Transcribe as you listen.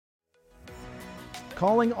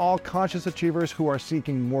Calling all conscious achievers who are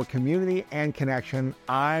seeking more community and connection,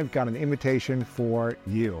 I've got an invitation for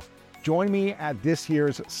you. Join me at this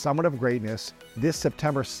year's Summit of Greatness this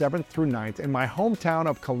September 7th through 9th in my hometown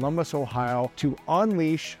of Columbus, Ohio, to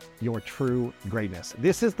unleash your true greatness.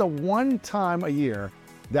 This is the one time a year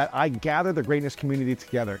that I gather the greatness community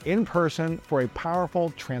together in person for a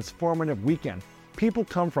powerful, transformative weekend. People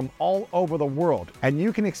come from all over the world, and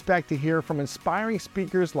you can expect to hear from inspiring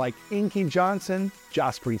speakers like Inky Johnson,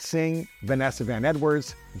 Jaspreet Singh, Vanessa Van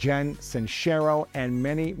Edwards, Jen Sincero, and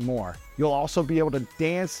many more. You'll also be able to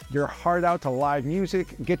dance your heart out to live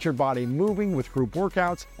music, get your body moving with group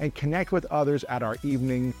workouts, and connect with others at our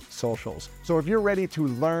evening socials. So if you're ready to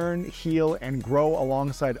learn, heal, and grow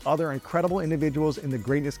alongside other incredible individuals in the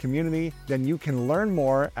greatness community, then you can learn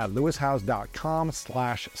more at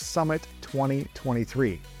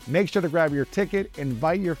lewishowes.com/summit2023. Make sure to grab your ticket,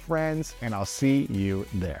 invite your friends, and I'll see you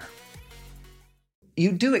there.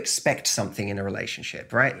 You do expect something in a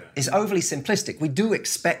relationship, right? It's overly simplistic. We do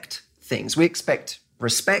expect things. We expect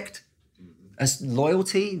respect, as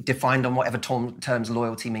loyalty, defined on whatever terms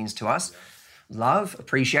loyalty means to us, love,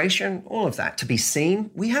 appreciation, all of that. To be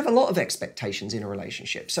seen, we have a lot of expectations in a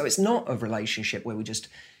relationship. So it's not a relationship where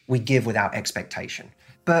we give without expectation.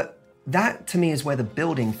 But that, to me, is where the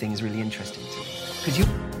building thing is really interesting to me. Because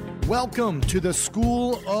Welcome to the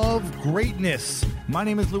School of Greatness. My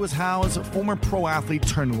name is Lewis Howes, former pro athlete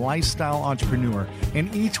turned lifestyle entrepreneur.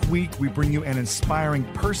 And each week we bring you an inspiring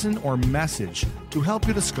person or message to help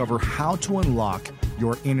you discover how to unlock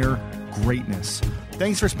your inner greatness.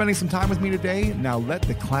 Thanks for spending some time with me today. Now let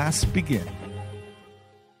the class begin.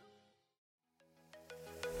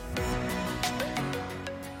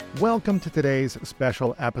 Welcome to today's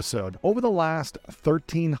special episode. Over the last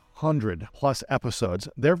 1,300 plus episodes,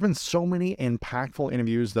 there have been so many impactful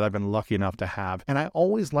interviews that I've been lucky enough to have, and I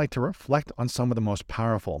always like to reflect on some of the most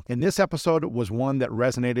powerful. And this episode was one that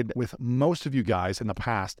resonated with most of you guys in the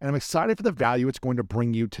past, and I'm excited for the value it's going to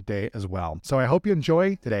bring you today as well. So I hope you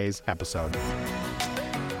enjoy today's episode.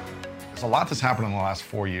 There's a lot that's happened in the last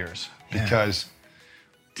 4 years because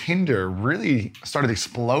Tinder really started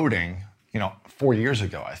exploding 4 years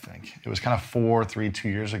ago, I think. It was kind of 2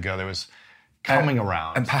 years ago. There was coming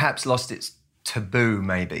around. And perhaps lost its taboo,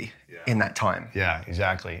 maybe, in that time. Yeah,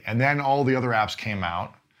 exactly. And then all the other apps came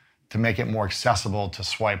out to make it more accessible to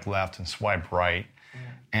swipe left and swipe right.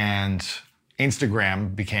 And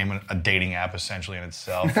Instagram became a dating app, essentially, in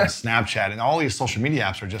itself. And Snapchat and all these social media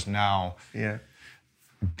apps are just now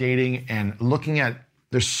dating and looking at,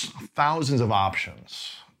 there's thousands of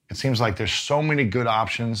options. It seems like there's so many good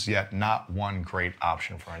options, yet not one great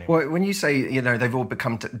option for anyone. Well, when you say, they've all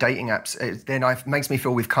become dating apps, then it makes me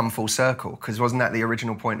feel we've come full circle, because wasn't that the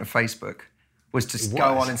original point of Facebook? Was to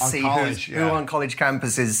go on and see who on college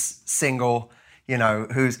campus is single,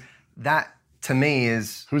 who's, that to me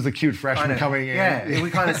is... Who's the cute freshman coming in? Yeah,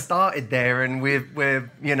 we kind of started there, and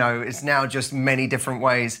we're it's now just many different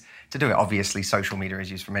ways to do it. Obviously, social media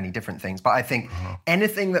is used for many different things, but I think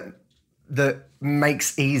anything that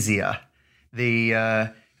makes easier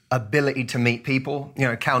the ability to meet people.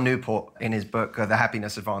 Cal Newport in his book, The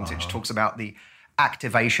Happiness Advantage, talks about the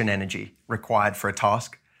activation energy required for a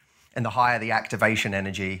task. And the higher the activation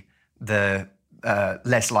energy, the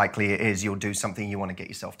less likely it is you'll do something you want to get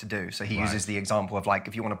yourself to do. So he uses the example of, like,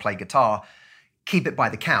 if you want to play guitar, keep it by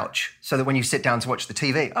the couch so that when you sit down to watch the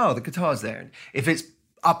TV, the guitar's there. If it's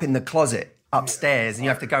up in the closet upstairs and you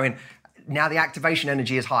have to go in, now the activation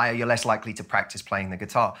energy is higher, you're less likely to practice playing the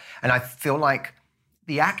guitar. And I feel like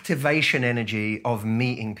the activation energy of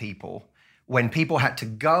meeting people, when people had to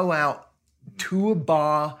go out to a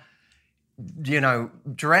bar,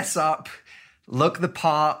 dress up, look the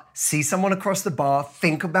part, see someone across the bar,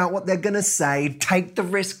 think about what they're going to say, take the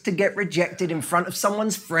risk to get rejected in front of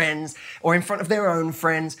someone's friends or in front of their own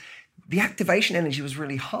friends, the activation energy was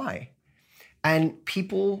really high. And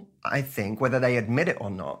people, I think, whether they admit it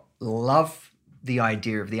or not, love the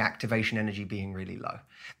idea of the activation energy being really low.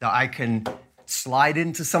 That I can slide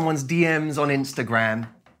into someone's DMs on Instagram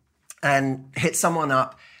and hit someone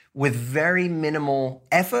up with very minimal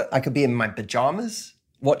effort. I could be in my pajamas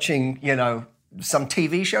watching, some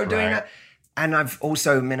TV show doing that. And I've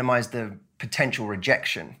also minimized the potential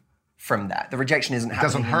rejection from that. The rejection isn't happening. It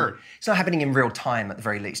doesn't hurt. It's not happening in real time at the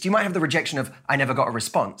very least. You might have the rejection of, I never got a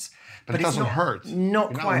response. But it doesn't hurt. Not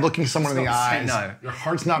You're quite. Not looking someone in the eyes. No. Your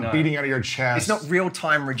heart's not beating out of your chest. It's not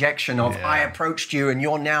real-time rejection of, I approached you and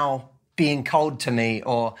you're now being cold to me,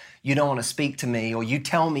 or you don't want to speak to me, or you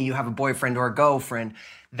tell me you have a boyfriend or a girlfriend.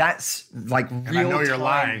 That's like real And I know you're time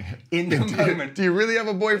lying. in the moment. Do you really have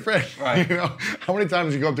a boyfriend? Right. You know, how many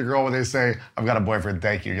times you go up to a girl when they say, "I've got a boyfriend,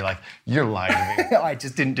 thank you." You're like, "You're lying to me." I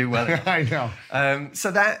just didn't do well. I know.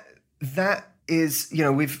 So that is, you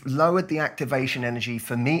know, we've lowered the activation energy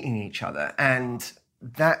for meeting each other, and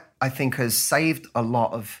that I think has saved a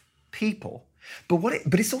lot of people. But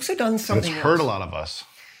it's also done something. It's hurt else. a lot of us.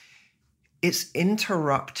 It's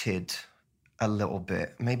interrupted a little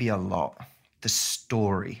bit, maybe a lot, the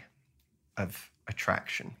story of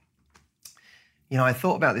attraction. You know, I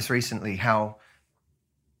thought about this recently, how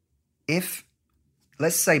if,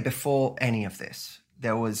 let's say before any of this,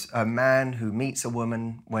 there was a man who meets a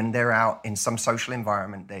woman when they're out in some social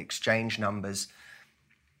environment, they exchange numbers.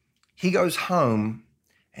 He goes home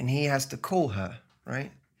and he has to call her,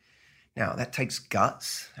 right? Now, that takes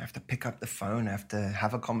guts. I have to pick up the phone, I have to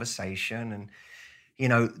have a conversation. And, you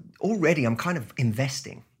know, already I'm kind of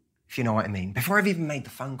investing, if you know what I mean. Before I've even made the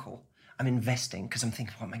phone call, I'm investing because I'm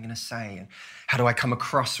thinking, what am I going to say? And how do I come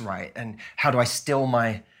across right? And how do I still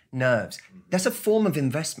my nerves? That's a form of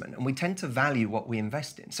investment, and we tend to value what we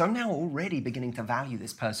invest in. So I'm now already beginning to value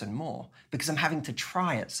this person more because I'm having to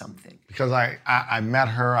try at something. Because I met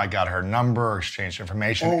her, I got her number, exchanged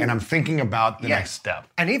information, and I'm thinking about the next step.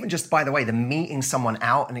 And even just, by the way, the meeting someone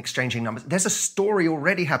out and exchanging numbers, there's a story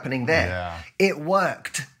already happening there. Yeah. It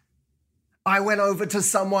worked. I went over to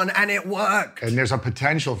someone and it worked. And there's a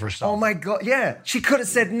potential for something. Oh my God, yeah. She could have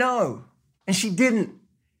said no, and she didn't.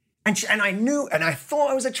 And I knew, and I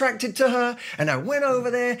thought I was attracted to her, and I went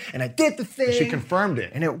over there, and I did the thing. She confirmed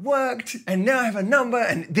it. And it worked, and now I have a number,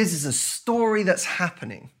 and this is a story that's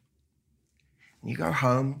happening. And you go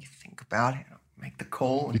home, you think about it, make the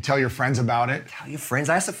call. You tell your friends about it. Tell your friends,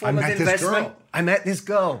 that's a form I of met this investment. girl. I met this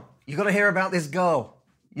girl. You got to hear about this girl.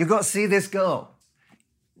 You got to see this girl.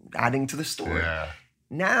 Adding to the story. Yeah.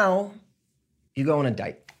 Now, you go on a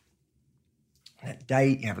date. On that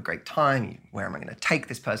date, you have a great time. Where am I going to take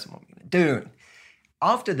this person? What am I going to do?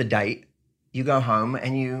 After the date, you go home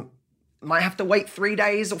and you might have to wait 3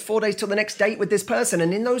 days or 4 days till the next date with this person.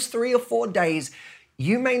 And in those 3 or 4 days,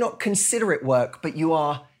 you may not consider it work, but you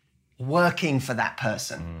are working for that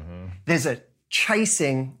person. Mm-hmm. There's a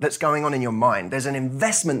chasing that's going on in your mind. There's an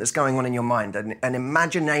investment that's going on in your mind, an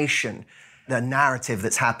imagination, the narrative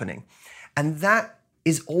that's happening. And that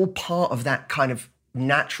is all part of that kind of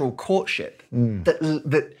natural courtship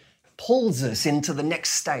that pulls us into the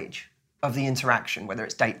next stage of the interaction, whether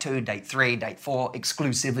it's date 2, date 3, date 4,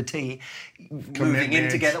 exclusivity, moving in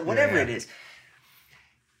together, whatever it is.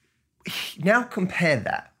 Now compare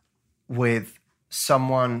that with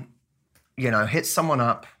someone, you know, hits someone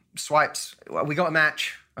up, swipes, well, we got a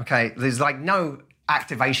match. Okay, there's like no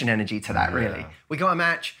activation energy to that, really. We got a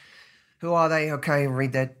match. Who are they? Okay,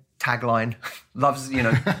 read their tagline. Loves, you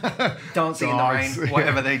know, dancing in the rain,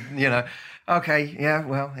 whatever they, you know. Okay, yeah,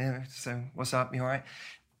 well, yeah, so what's up? You all right?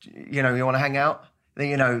 You know, you want to hang out? Then,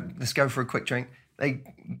 you know, let's go for a quick drink. They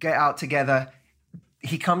get out together.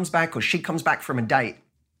 He comes back or she comes back from a date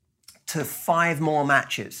to 5 more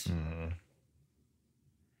matches. Mm-hmm.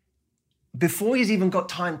 Before he's even got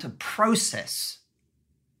time to process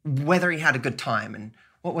whether he had a good time and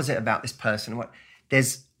what was it about this person.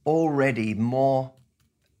 There's already more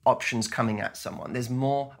options coming at someone. There's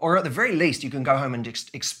more, or at the very least, you can go home and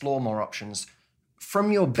explore more options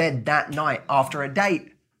from your bed that night after a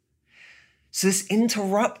date. So it's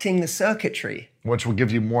interrupting the circuitry. Which will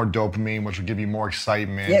give you more dopamine, which will give you more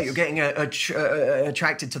excitement. Yeah, you're getting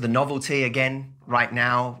attracted to the novelty again right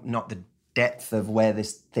now, not the depth of where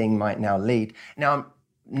this thing might now lead. Now, I'm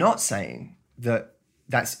not saying that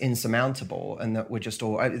that's insurmountable and that we're just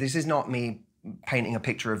all, this is not me painting a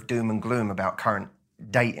picture of doom and gloom about current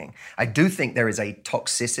dating. I do think there is a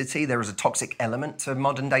toxicity, there is a toxic element to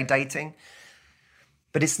modern day dating,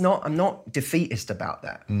 but I'm not defeatist about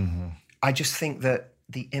that. Mm-hmm. I just think that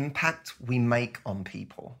the impact we make on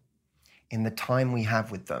people in the time we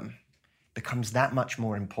have with them becomes that much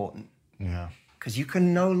more important. Yeah. Because you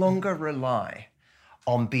can no longer rely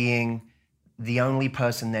on being the only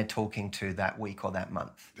person they're talking to that week or that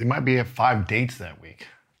month. They might be at 5 dates that week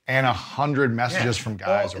and 100 messages from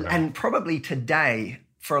guys or whatever. And probably today,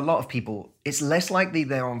 for a lot of people, it's less likely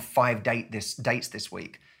they're on 5 dates this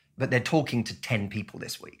week, but they're talking to 10 people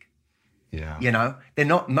this week. Yeah. You know, they're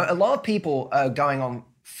not, a lot of people are going on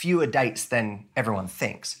fewer dates than everyone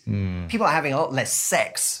thinks. People are having a lot less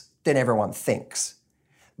sex than everyone thinks.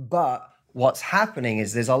 But what's happening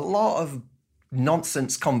is there's a lot of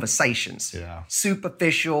nonsense conversations. Yeah.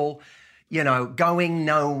 Superficial, you know, going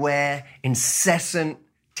nowhere, incessant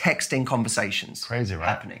texting conversations. Crazy, right?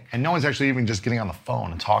 Happening. And no one's actually even just getting on the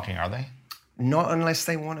phone and talking, are they? Not unless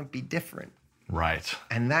they want to be different. Right.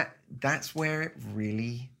 And that's where it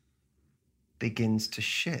really begins to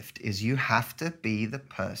shift, is you have to be the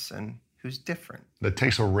person who's different. That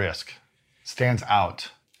takes a risk, stands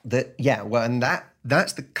out. And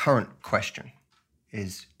that's the current question,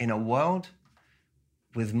 is in a world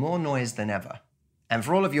with more noise than ever, and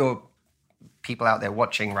for all of your people out there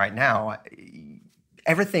watching right now,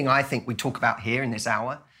 everything I think we talk about here in this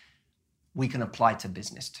hour, we can apply to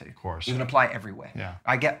business too. Of course. You can apply everywhere. Yeah.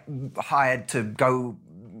 I get hired to go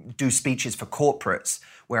do speeches for corporates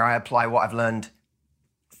where I apply what I've learned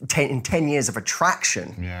in 10 years of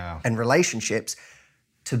attraction and relationships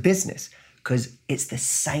to business, because it's the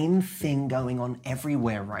same thing going on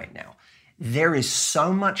everywhere right now. There is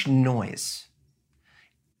so much noise.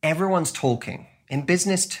 Everyone's talking, in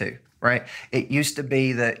business too, right? It used to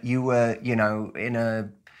be that you were,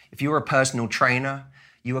 if you were a personal trainer,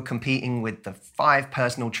 you were competing with the 5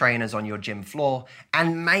 personal trainers on your gym floor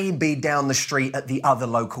and maybe down the street at the other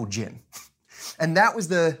local gym. And those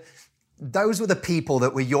were the people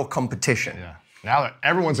that were your competition. Yeah. Now that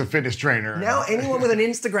everyone's a fitness trainer. Now anyone with an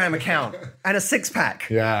Instagram account and a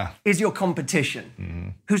 6-pack is your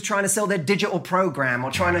competition. Who's trying to sell their digital program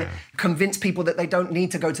or trying to convince people that they don't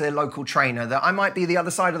need to go to their local trainer, that I might be the other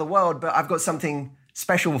side of the world, but I've got something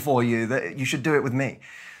special for you, that you should do it with me.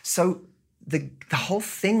 So the whole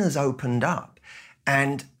thing has opened up.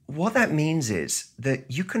 And what that means is that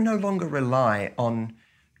you can no longer rely on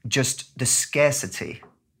just the scarcity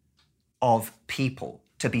of people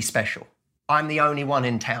to be special. I'm the only one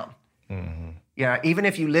in town. Yeah, even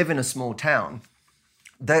if you live in a small town,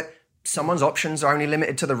 that someone's options are only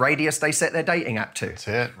limited to the radius they set their dating app to. That's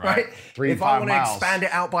it, right? 3 to If 5 I want to miles. expand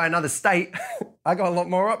it out by another state, I got a lot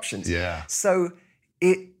more options. Yeah. So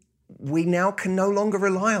we now can no longer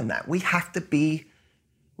rely on that. We have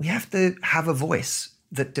to have a voice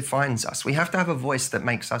that defines us. We have to have a voice that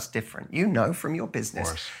makes us different. You know from your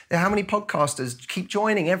business. How many podcasters keep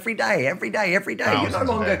joining every day? Thousands You no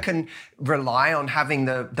longer a day. can rely on having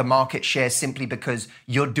the market share simply because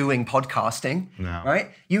you're doing podcasting,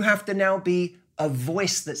 right? You have to now be a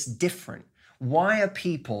voice that's different. Why are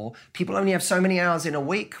people only have so many hours in a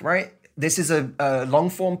week, right? This is a long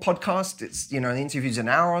form podcast. It's, the interview's an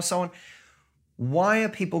hour or so on. Why are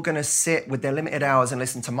people going to sit with their limited hours and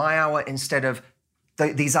listen to my hour instead of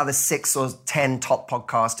these other 6 or 10 top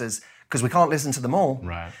podcasters? Because we can't listen to them all.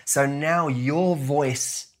 Right. So now your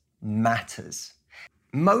voice matters.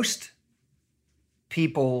 Most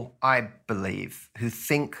people, I believe, who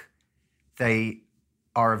think they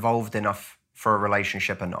are evolved enough for a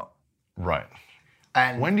relationship are not. Right.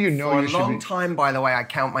 And when do you know for you a should long be... time, by the way, I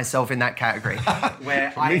count myself in that category.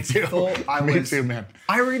 Where Me too. thought I was... Me too, man.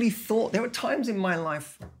 I really thought... There were times in my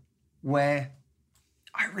life where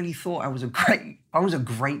I really thought I was a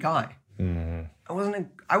great guy. Mm-hmm. It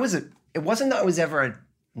wasn't that I was ever a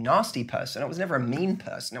nasty person. I was never a mean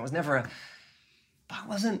person. I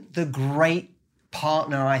wasn't the great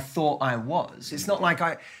partner I thought I was. It's not like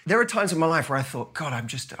there are times in my life where I thought, God, I'd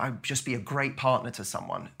just be a great partner to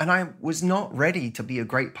someone. And I was not ready to be a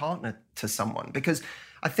great partner to someone, because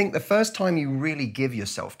I think the first time you really give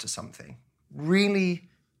yourself to something, really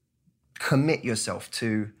commit yourself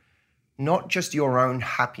to not just your own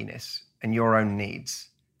happiness and your own needs,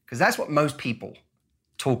 because that's what most people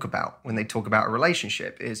talk about when they talk about a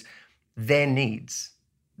relationship, is their needs,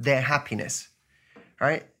 their happiness,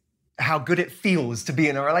 right? How good it feels to be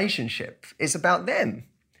in a relationship. It's about them.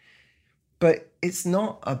 But it's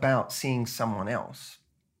not about seeing someone else,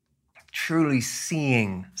 truly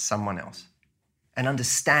seeing someone else and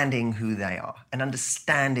understanding who they are and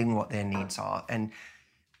understanding what their needs are and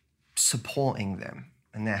supporting them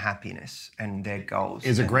and their happiness and their goals.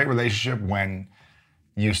 Is a great relationship when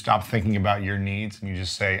you stop thinking about your needs and you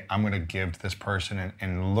just say, I'm going to give to this person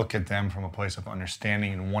and look at them from a place of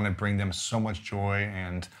understanding and want to bring them so much joy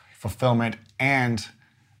and fulfillment, and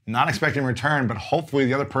not expecting return, but hopefully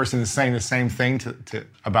the other person is saying the same thing to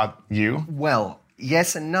about you? Well,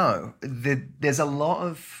 yes and no. There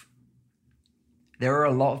are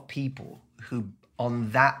a lot of people who,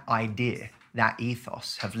 on that idea, that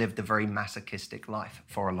ethos, have lived a very masochistic life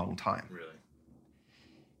for a long time. Really?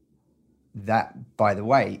 That, by the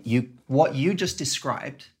way, what you just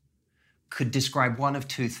described could describe one of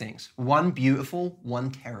two things. One beautiful,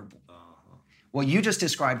 one terrible. What you just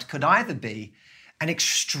described could either be an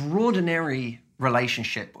extraordinary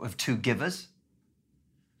relationship of two givers,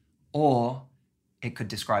 or it could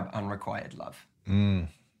describe unrequited love.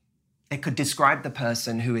 It could describe the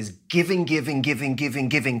person who is giving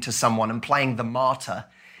to someone and playing the martyr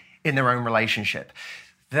in their own relationship.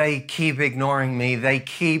 They keep ignoring me. They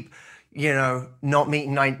keep, not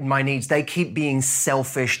meeting my needs. They keep being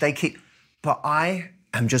selfish. but I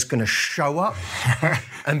am just going to show up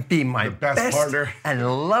and be my best partner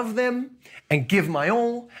and love them and give my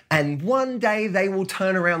all. And one day they will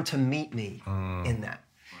turn around to meet me in that.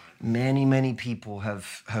 Many, many people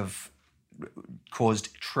have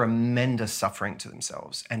caused tremendous suffering to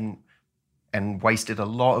themselves and wasted a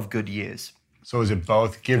lot of good years. So is it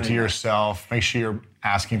both give to yourself, make sure you're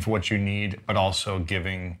asking for what you need, but also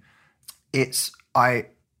giving? It's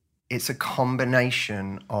a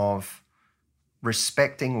combination of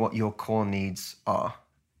respecting what your core needs are.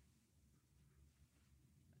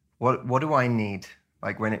 What do I need?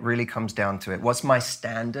 Like when it really comes down to it, what's my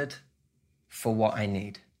standard for what I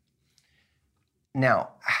need? Now,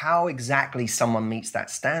 how exactly someone meets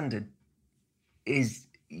that standard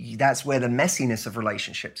that's where the messiness of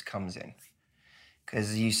relationships comes in.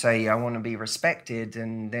 Because you say, I want to be respected,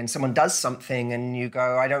 and then someone does something and you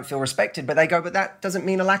go, I don't feel respected, but they go, but that doesn't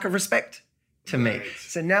mean a lack of respect to me.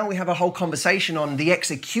 So now we have a whole conversation on the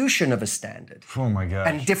execution of a standard. Oh my gosh.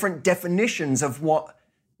 And different definitions of what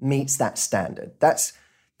meets that standard. That's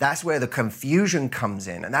where the confusion comes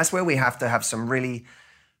in. And that's where we have to have some really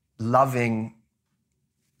loving,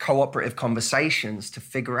 cooperative conversations to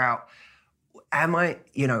figure out, this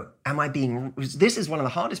is one of the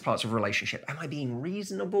hardest parts of a relationship. Am I being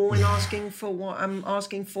reasonable in asking for what I'm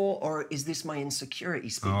asking for? Or is this my insecurity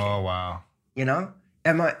speaking? Oh, wow.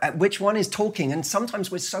 Which one is talking? And sometimes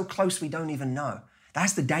we're so close we don't even know.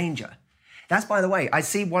 That's the danger. That's, by the way, I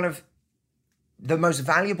see one of the most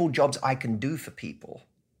valuable jobs I can do for people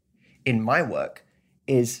in my work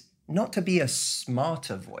is not to be a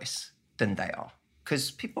smarter voice than they are.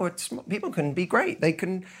 Because people can be great. They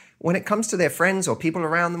can, when it comes to their friends or people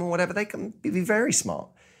around them or whatever, they can be very smart.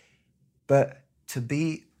 But to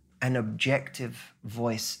be an objective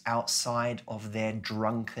voice outside of their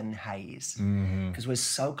drunken haze, because we're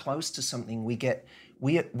so close to something,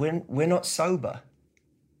 we're not sober,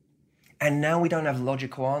 and now we don't have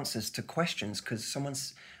logical answers to questions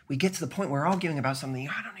because we get to the point where we're arguing about something.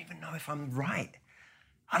 I don't even know if I'm right.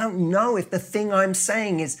 I don't know if the thing I'm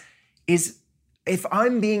saying is if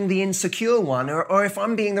I'm being the insecure one or if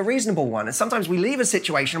I'm being the reasonable one. And sometimes we leave a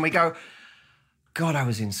situation and we go, God, I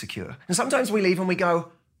was insecure. And sometimes we leave and we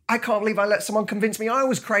go, I can't believe I let someone convince me I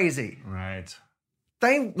was crazy. Right.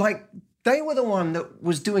 They were the one that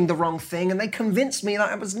was doing the wrong thing and they convinced me that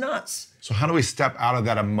I was nuts. So how do we step out of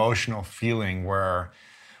that emotional feeling where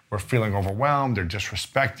we're feeling overwhelmed or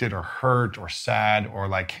disrespected or hurt or sad or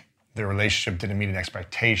like the relationship didn't meet an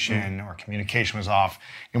expectation or communication was off,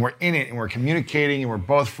 and we're in it and we're communicating and we're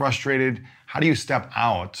both frustrated? How do you step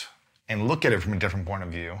out and look at it from a different point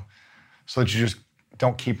of view so that you just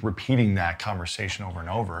don't keep repeating that conversation over and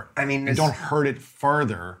over? I mean, and don't hurt it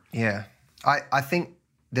further. Yeah. I think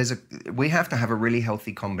we have to have a really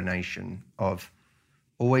healthy combination of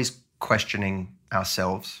always questioning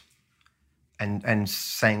ourselves and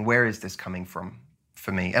saying, where is this coming from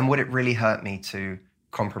for me? And would it really hurt me to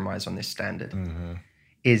compromise on this standard?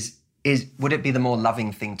 Would it be the more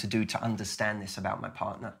loving thing to do to understand this about my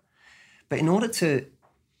partner? But in order to,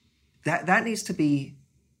 that needs to be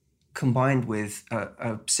combined with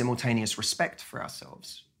a simultaneous respect for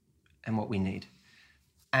ourselves and what we need.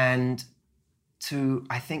 And to,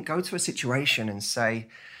 I think, go to a situation and say,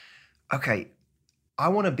 okay, I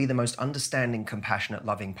want to be the most understanding, compassionate,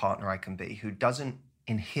 loving partner I can be, who doesn't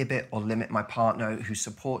inhibit or limit my partner, who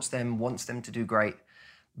supports them, wants them to do great.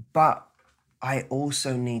 But I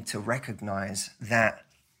also need to recognize that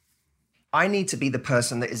I need to be the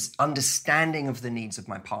person that is understanding of the needs of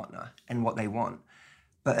my partner and what they want.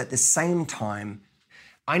 But at the same time,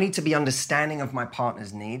 I need to be understanding of my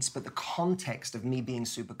partner's needs, but the context of me being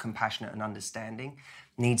super compassionate and understanding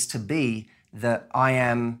needs to be that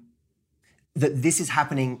that this is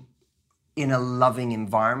happening in a loving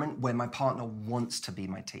environment where my partner wants to be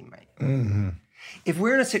my teammate. Mm-hmm. If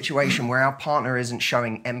we're in a situation where our partner isn't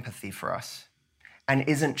showing empathy for us and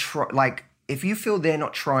isn't if you feel they're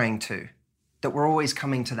not trying to, that we're always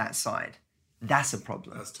coming to that side, that's a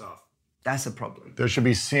problem. That's tough. That's a problem. There should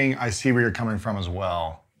be I see where you're coming from as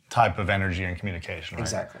well, type of energy and communication, right?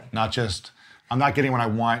 Exactly. Not just, I'm not getting what I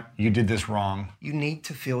want, you did this wrong. You need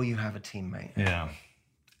to feel you have a teammate. Yeah.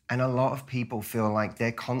 And a lot of people feel like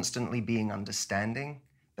they're constantly being understanding,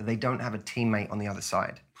 but they don't have a teammate on the other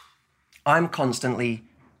side. I'm constantly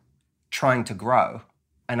trying to grow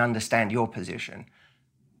and understand your position,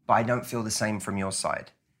 but I don't feel the same from your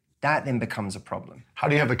side. That then becomes a problem. How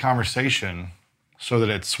do you have the conversation so that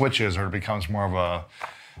it switches or it becomes more of a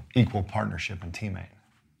equal partnership and teammate?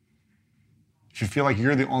 If you feel like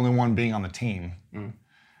you're the only one being on the team,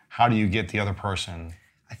 how do you get the other person?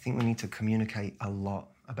 I think we need to communicate a lot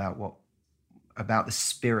about the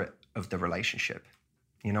spirit of the relationship.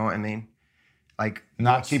 You know what I mean? Like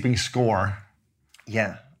Not keeping score.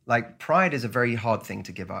 Yeah. Like pride is a very hard thing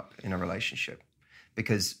to give up in a relationship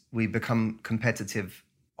because we become competitive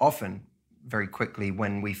often very quickly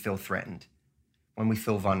when we feel threatened, when we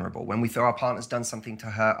feel vulnerable, when we feel our partner's done something to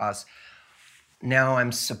hurt us. Now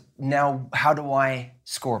how do I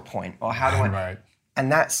score a point? Or how do I? Right.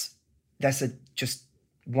 And that's just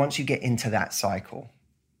once you get into that cycle,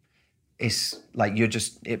 it's like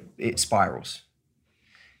it spirals.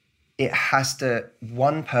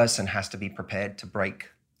 One person has to be prepared to break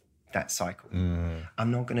that cycle.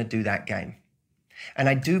 I'm not going to do that game. And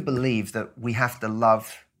I do believe that we have to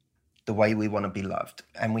love the way we want to be loved.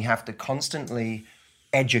 And we have to constantly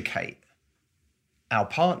educate our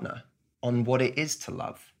partner on what it is to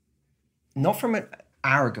love. Not from an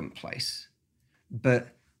arrogant place, but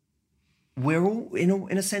we're all,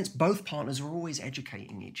 in a sense, both partners are always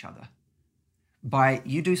educating each other. By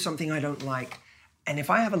you do something I don't like, and if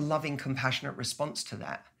I have a loving, compassionate response to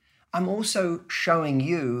that, I'm also showing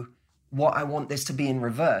you what I want this to be in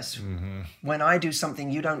reverse. When I do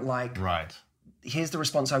something you don't like, Right. here's the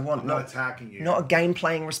response I want. I'm not attacking you. Not a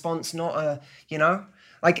game-playing response, not a,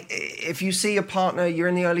 like if you see a partner, you're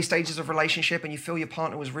in the early stages of relationship and you feel your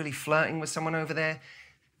partner was really flirting with someone over there,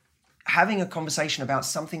 having a conversation about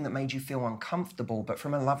something that made you feel uncomfortable, but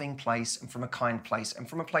from a loving place and from a kind place and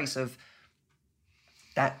from a place of,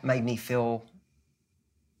 that made me feel,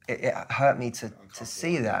 it hurt me to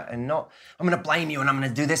see that, and not, I'm going to blame you and I'm going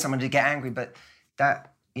to do this, I'm going to get angry, but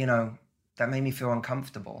that, that made me feel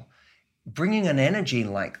uncomfortable. Bringing an energy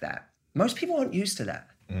like that, most people aren't used to that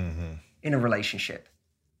in a relationship.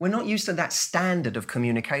 We're not used to that standard of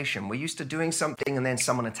communication. We're used to doing something and then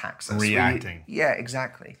someone attacks us. Reacting. Yeah,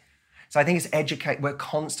 exactly. So I think we're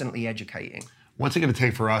constantly educating. What's it going to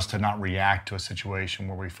take for us to not react to a situation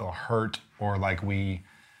where we feel hurt or like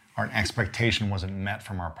our expectation wasn't met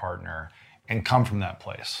from our partner and come from that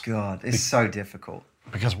place? God, it's so difficult.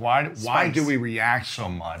 Because why do we react so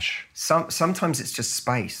much? Sometimes it's just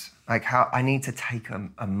space. Like how I need to take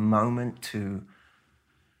a moment to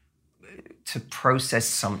process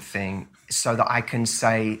something so that I can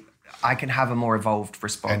have a more evolved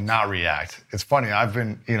response. And not react. It's funny, I've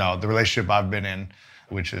been, the relationship I've been in,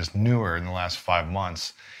 which is newer in the last 5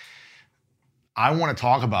 months, I want to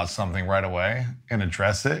talk about something right away and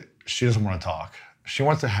address it. She doesn't want to talk. She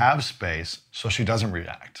wants to have space so she doesn't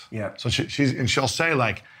react. Yeah. So she'll say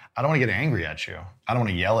like, I don't want to get angry at you. I don't want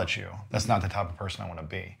to yell at you. That's not the type of person I want to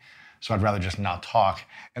be. So I'd rather just not talk.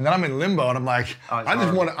 And then I'm in limbo and I'm like, I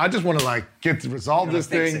just want to like resolve this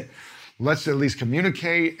thing. Let's at least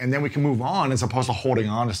communicate and then we can move on as opposed to holding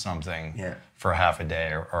on to something for half a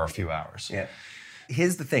day or a few hours. Yeah.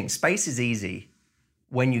 Here's the thing, space is easy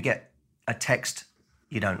when you get a text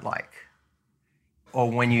you don't like. Or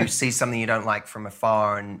when you see something you don't like from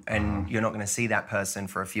afar and you're not going to see that person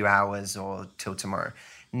for a few hours or till tomorrow.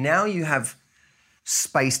 Now you have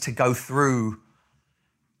space to go through,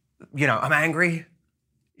 I'm angry,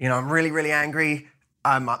 I'm really, really angry,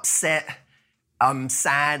 I'm upset, I'm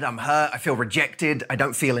sad, I'm hurt, I feel rejected, I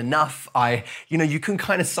don't feel enough. You can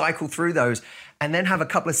kind of cycle through those and then have a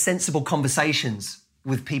couple of sensible conversations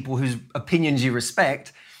with people whose opinions you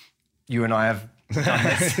respect. You and I have done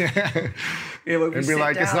this. And be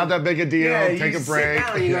like, it's not that big a deal, take a break. Sit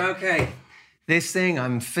down and you go, okay, this thing,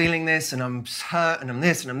 I'm feeling this and I'm hurt and I'm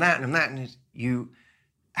this and I'm that and I'm that. And you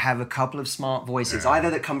have a couple of smart voices, either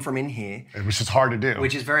that come from in here. Which is hard to do.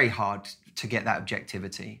 Which is very hard to get that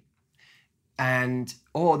objectivity.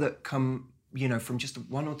 Or that come, from just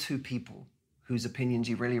one or two people whose opinions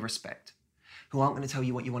you really respect, who aren't going to tell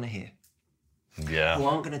you what you want to hear. Yeah. Who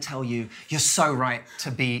aren't going to tell you, you're so right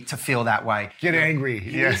to feel that way. Get angry.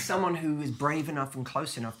 You need someone who is brave enough and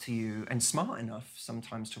close enough to you and smart enough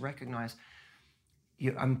sometimes to recognize,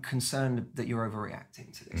 I'm concerned that you're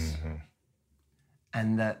overreacting to this.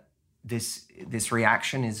 And that this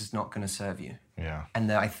reaction is not going to serve you. Yeah. And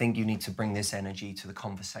that I think you need to bring this energy to the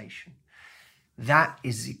conversation. That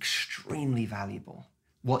is extremely valuable.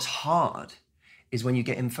 What's hard is when you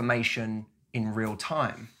get information in real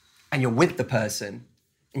time and you're with the person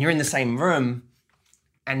and you're in the same room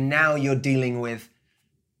and now you're dealing with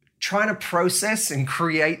trying to process and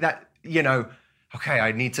create that, okay,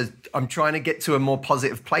 I'm trying to get to a more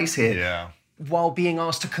positive place here while being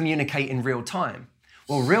asked to communicate in real time.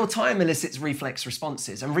 Well, real time elicits reflex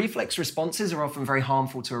responses, and reflex responses are often very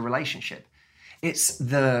harmful to a relationship. It's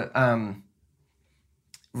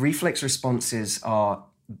reflex responses are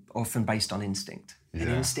often based on instinct. And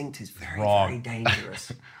instinct is very, very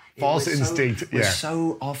dangerous. False instinct. We're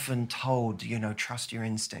so often told, trust your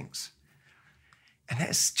instincts. And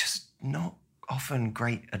that's just not often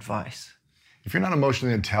great advice. If you're not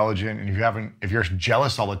emotionally intelligent and if you're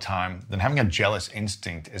jealous all the time, then having a jealous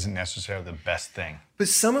instinct isn't necessarily the best thing. But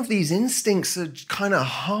some of these instincts are kind of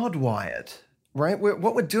hardwired, right?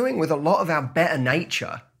 What we're doing with a lot of our better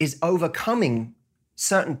nature is overcoming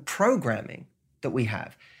certain programming that we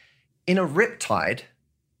have. In a riptide,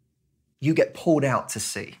 you get pulled out to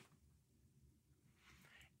sea.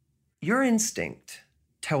 Your instinct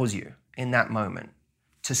tells you in that moment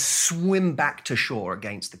to swim back to shore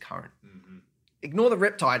against the current. Mm-hmm. Ignore the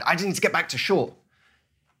riptide. I just need to get back to shore.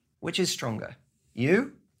 Which is stronger,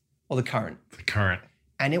 you or the current? The current.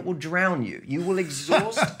 And it will drown you. You will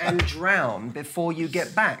exhaust and drown before you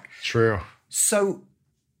get back. True. So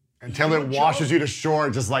until it washes you to shore,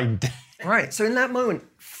 just like... Right. So in that moment,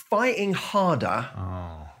 fighting harder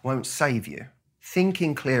won't save you.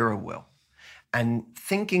 Thinking clearer will. And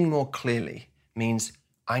thinking more clearly means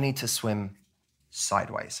I need to swim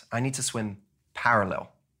sideways. I need to swim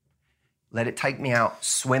parallel. Let it take me out,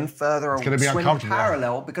 swim further, it's gonna be swim uncomfortable.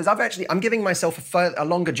 Parallel, because I'm giving myself a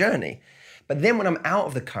longer journey. But then when I'm out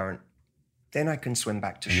of the current, then I can swim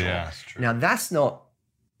back to shore. Yeah, that's true. Now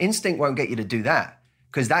instinct won't get you to do that,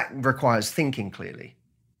 because that requires thinking clearly.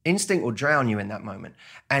 Instinct will drown you in that moment.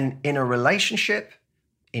 And in a relationship,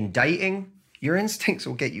 in dating, your instincts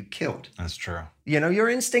will get you killed. That's true. You know, your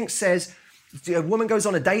instinct says, a woman goes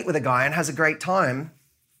on a date with a guy and has a great time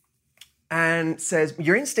and says,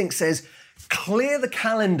 your instinct says, clear the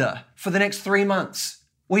calendar for the next 3 months.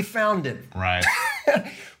 We found him. Right.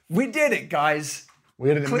 We did it, guys. We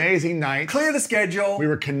had an amazing night. Clear the schedule. We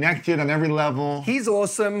were connected on every level. He's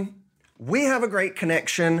awesome. We have a great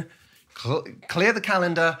connection. Clear the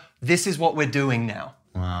calendar. This is what we're doing now.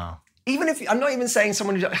 Wow. Even if, I'm not even saying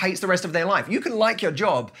someone who hates the rest of their life. You can like your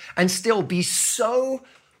job and still be so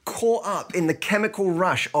caught up in the chemical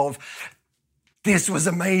rush of this was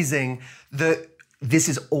amazing that this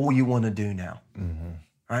is all you want to do now,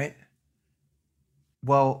 right?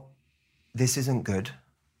 Well, this isn't good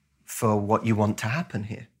for what you want to happen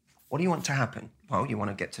here. What do you want to happen? Well, you want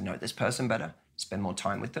to get to know this person better, spend more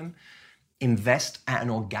time with them, invest at an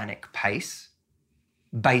organic pace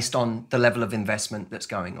based on the level of investment that's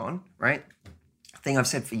going on, right? A thing I've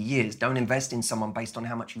said for years, don't invest in someone based on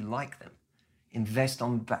how much you like them. Invest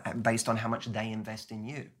based on how much they invest in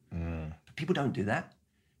you. But people don't do that.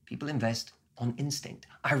 People invest on instinct.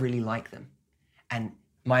 I really like them. And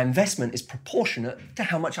my investment is proportionate to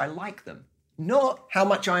how much I like them, not how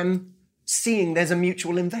much I'm seeing there's a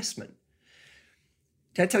mutual investment.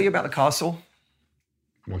 Did I tell you about the castle?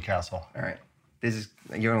 What castle? All right.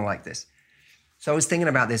 You're gonna like this. So I was thinking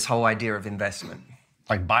about this whole idea of investment.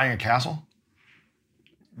 Like buying a castle?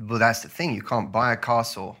 Well, that's the thing. You can't buy a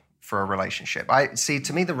castle for a relationship.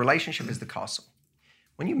 To me, the relationship is the castle.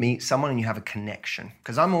 When you meet someone and you have a connection,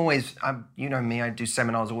 because you know me, I do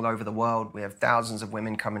seminars all over the world. We have thousands of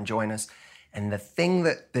women come and join us. And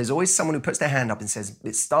there's always someone who puts their hand up and says,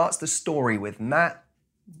 it starts the story with, Matt,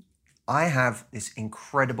 I have this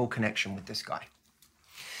incredible connection with this guy.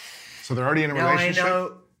 So they're already in a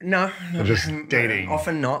relationship? No. They're just dating.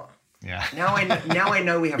 Often not. Yeah. Now I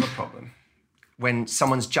know we have a problem when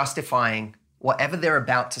someone's justifying whatever they're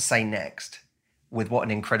about to say next with what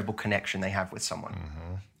an incredible connection they have with someone.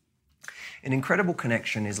 Mm-hmm. An incredible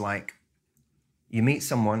connection is like you meet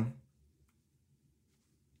someone,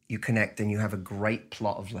 you connect, and you have a great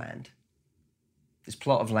plot of land. This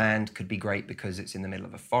plot of land could be great because it's in the middle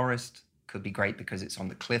of a forest, could be great because it's on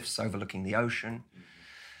the cliffs overlooking the ocean. Mm-hmm.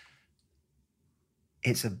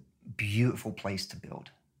 It's a beautiful place to build.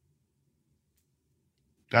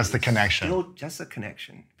 That's the connection. Still just a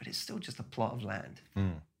connection, but it's still just a plot of land.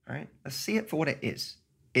 Right? Let's see it for what it is.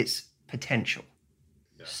 It's potential.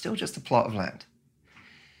 Yeah. Still just a plot of land.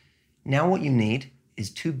 Now what you need is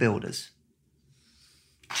 2 builders.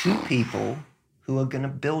 2 people who are going to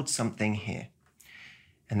build something here.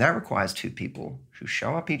 And that requires 2 people who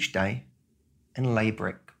show up each day and lay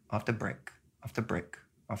brick after brick after brick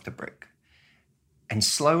after brick. And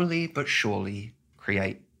slowly but surely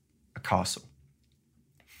create a castle.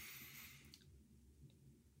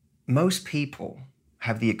 Most people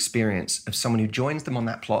have the experience of someone who joins them on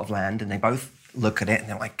that plot of land and they both look at it and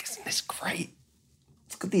they're like, isn't this great?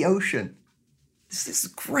 Look at the ocean. This is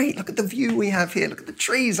great. Look at the view we have here. Look at the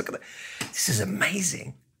trees. This is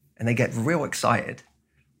amazing. And they get real excited.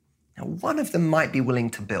 Now, one of them might be willing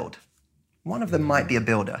to build. One of them might be a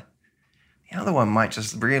builder. The other one might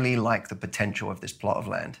just really like the potential of this plot of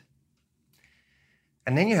land.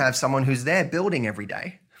 And then you have someone who's there building every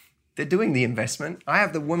day. They're doing the investment. I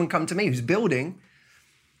have the woman come to me who's building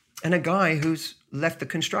and a guy who's left the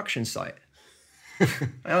construction site. I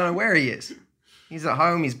don't know where he is. He's at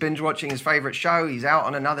home, he's binge watching his favorite show, he's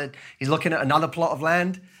looking at another plot of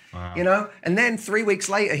land, you know? And then 3 weeks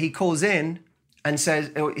later, he calls in and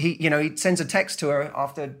says, he sends a text to her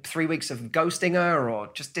after 3 weeks of ghosting her or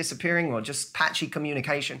just disappearing or just patchy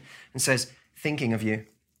communication and says, thinking of you.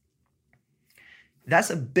 That's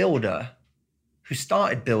a builder who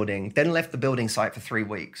started building, then left the building site for 3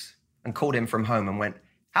 weeks and called him from home and went,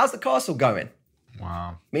 how's the castle going?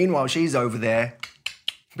 Wow. Meanwhile, she's over there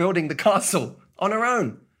building the castle on her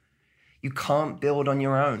own. You can't build on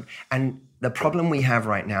your own. And the problem we have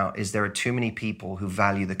right now is there are too many people who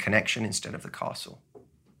value the connection instead of the castle.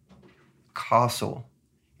 Castle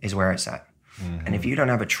is where it's at. Mm-hmm. And if you don't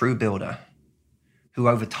have a true builder who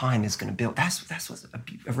over time is going to build, that's what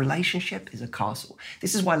a relationship is, a castle.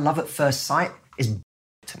 This is why love at first sight is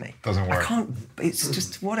to me. Doesn't work. It's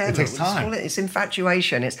just whatever. It takes time. It's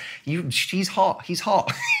infatuation. She's hot, he's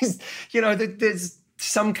hot. There's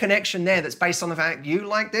some connection there that's based on the fact you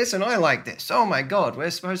like this and I like this. Oh my God, we're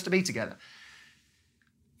supposed to be together.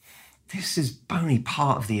 This is only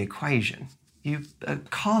part of the equation. A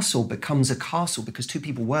castle becomes a castle because two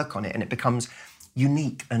people work on it and it becomes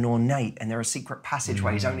unique and ornate and there are secret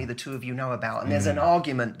passageways only the two of you know about. And there's an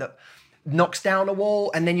argument that knocks down a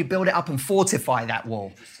wall and then you build it up and fortify that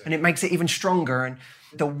wall. And it makes it even stronger. And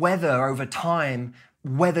the weather over time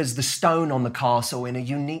weathers the stone on the castle in a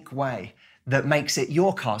unique way that makes it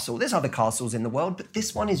your castle. There's other castles in the world, but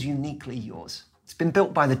this one is uniquely yours. It's been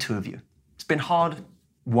built by the two of you. It's been hard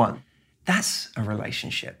won. That's a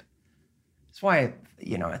relationship. That's why,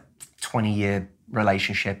 a 20-year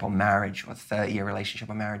relationship or marriage or a 30-year relationship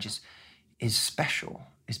or marriage is special.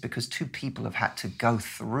 Is because two people have had to go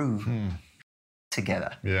through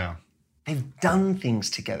together. Yeah. They've done things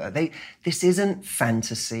together. This isn't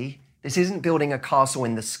fantasy. This isn't building a castle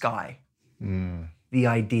in the sky. The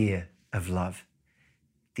idea of love,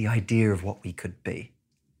 the idea of what we could be.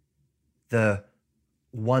 The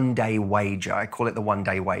one-day wager, I call it the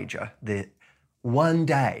one-day wager. The one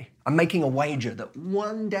day, I'm making a wager that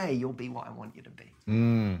one day you'll be what I want you to be.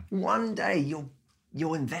 One day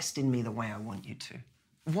you'll invest in me the way I want you to.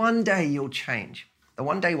 One day you'll change. The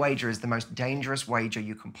one-day wager is the most dangerous wager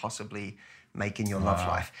you can possibly make in your love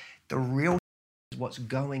life. The real is what's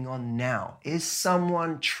going on now. Is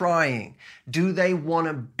someone trying? Do they want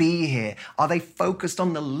to be here? Are they focused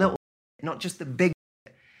on the little, not just the big?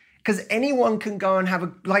 Because anyone can go and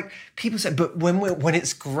have people say, but when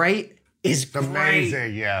it's great, it's great.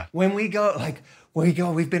 Amazing, yeah. When we go,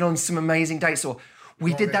 we've been on some amazing dates, or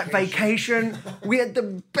we did that vacation. We had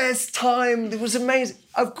the best time. It was amazing.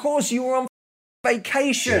 Of course, you were on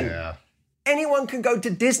vacation. Yeah. Anyone can go to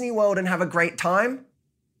Disney World and have a great time.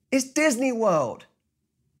 It's Disney World,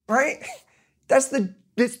 right? It's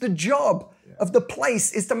the job of the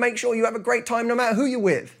place is to make sure you have a great time no matter who you're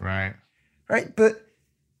with. Right. Right? But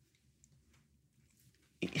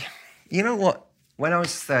you know what? When I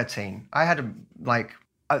was 13, I had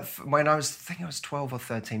when I was 12 or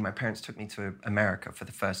 13, my parents took me to America for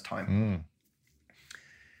the first time.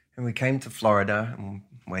 And we came to Florida, and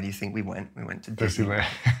where do you think we went? We went to Disneyland.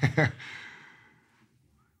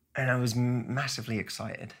 And I was massively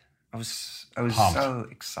excited. I was Pumped. so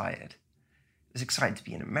excited. I was excited to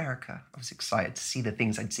be in America. I was excited to see the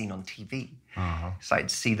things I'd seen on TV. Excited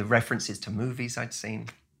to see the references to movies I'd seen.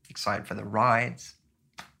 Excited for the rides.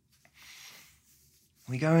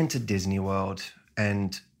 We go into Disney World,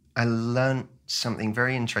 and I learned something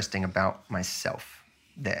very interesting about myself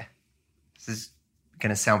there. This is going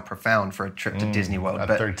to sound profound for a trip to Disney World. At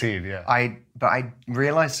but 13, yeah. I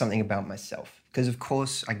realized something about myself. Because, of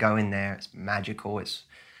course, I go in there, it's magical, it's,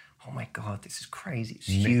 oh my God, this is crazy, it's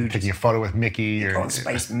huge. Taking a photo with Mickey. On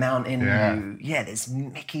Space Mountain. There's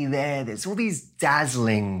Mickey there, there's all these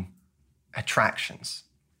dazzling attractions.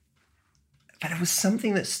 But it was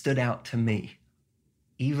something that stood out to me,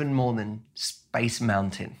 even more than Space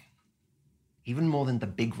Mountain, even more than the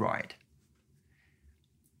big ride.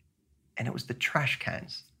 And it was the trash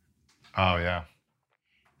cans. Oh, yeah.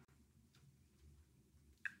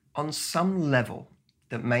 On some level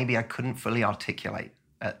that maybe I couldn't fully articulate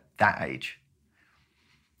at that age,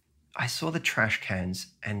 I saw the trash cans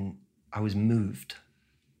and I was moved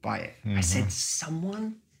by it. I said,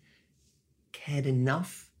 someone cared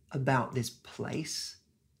enough about this place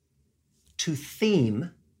to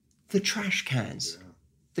theme the trash cans. Yeah.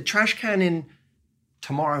 The trash can in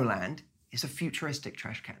Tomorrowland is a futuristic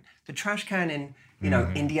trash can. The trash can in,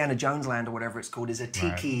 Indiana Jones Land or whatever it's called is a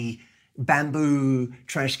tiki bamboo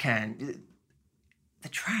trash can. The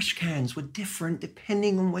trash cans were different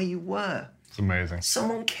depending on where you were. It's amazing.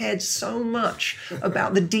 Someone cared so much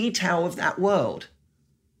about the detail of that world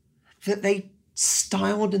that they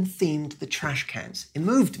styled and themed the trash cans. It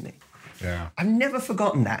moved me. Yeah. I've never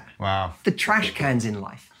forgotten that. Wow. The trash cans in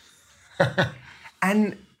life.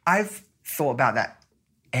 And I've thought about that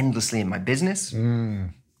endlessly in my business.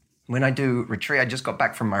 When I do retreat, I just got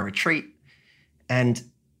back from my retreat, and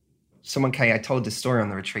someone came, I told this story on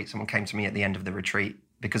the retreat, someone came to me at the end of the retreat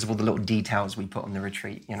because of all the little details we put on the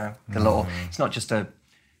retreat, you know? The little, it's not just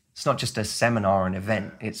a seminar or an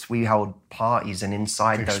event, we hold parties, and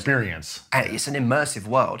inside those... Experience. And it's an immersive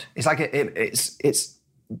world. It's like,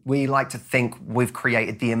 we like to think we've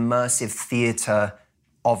created the immersive theater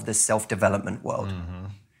of the self-development world.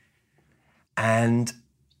 And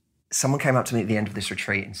someone came up to me at the end of this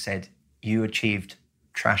retreat and said, you achieved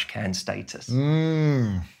trash can status.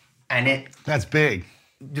 And That's big.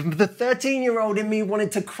 the 13-year-old in me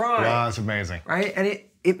wanted to cry. Wow, that's amazing. Right? And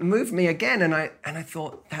it moved me again, and I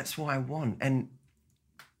thought, that's what I want. And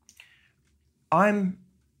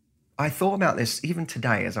I thought about this even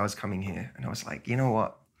today as I was coming here, and I was like, you know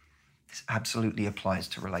what? This absolutely applies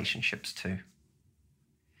to relationships too.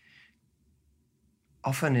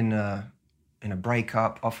 Often in a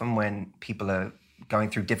breakup, often when people are going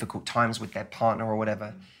through difficult times with their partner or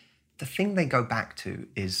whatever, the thing they go back to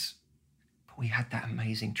is, but we had that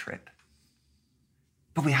amazing trip.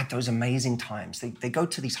 But we had those amazing times. They go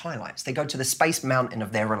to these highlights. They go to the space mountain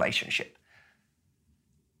of their relationship.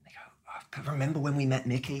 They go, oh, but remember when we met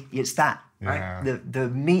Mickey? It's that, right? The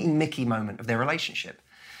meeting Mickey moment of their relationship.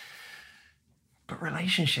 But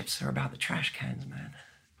relationships are about the trash cans, man.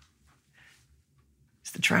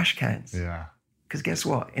 It's the trash cans. Yeah. Because guess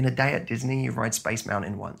what? In a day at Disney, you ride Space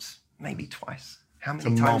Mountain once, maybe twice. How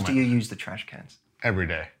many It's a times do moment. you use the trash cans? Every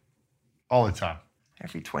day. All the time.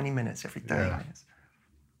 Every 20 minutes, every 30 Yeah. minutes.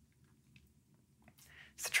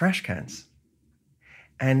 It's the trash cans.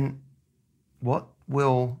 And what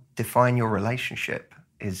will define your relationship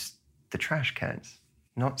is the trash cans,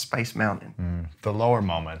 not Space Mountain. The lower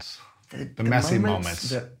moments. The messy moments.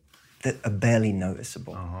 That are barely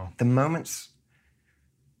noticeable. The moments,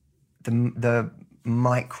 the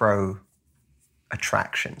micro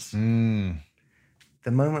attractions.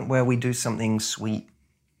 The moment where we do something sweet,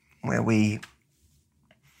 where we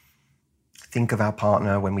think of our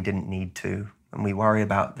partner when we didn't need to, and we worry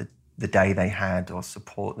about the day they had, or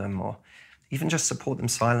support them, or even just support them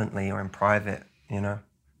silently or in private, you know,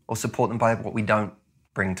 or support them by what we don't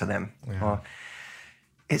bring to them. Or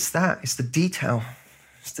it's the detail.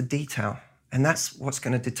 It's the detail. And that's what's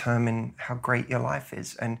going to determine how great your life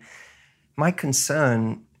is. And my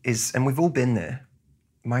concern is, and we've all been there,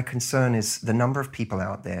 my concern is the number of people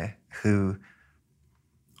out there who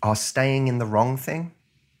are staying in the wrong thing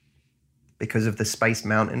because of the Space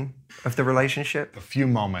Mountain of the relationship. The few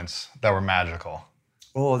moments that were magical.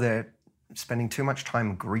 Or they're spending too much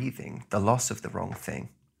time grieving the loss of the wrong thing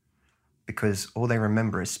because all they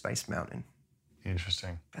remember is Space Mountain.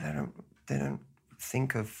 Interesting. But they don't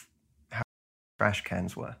think of how trash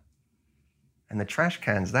cans were. And the trash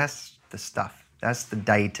cans, that's the stuff. That's the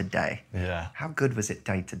day to day. Yeah. How good was it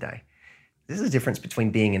day to day? This is the difference between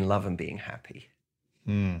being in love and being happy.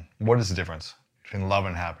 What is the difference between love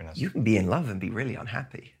and happiness? You can be in love and be really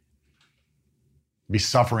unhappy. Be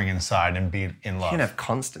suffering inside and be in love. You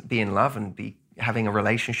can be in love and be having a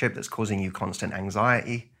relationship that's causing you constant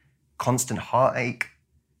anxiety, constant heartache,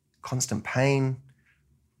 constant pain,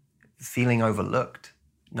 feeling overlooked,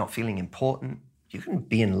 not feeling important. You can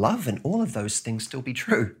be in love and all of those things still be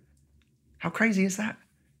true. How crazy is that?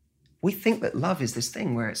 We think that love is this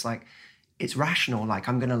thing where it's like, it's rational, like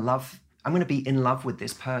I'm going to be in love with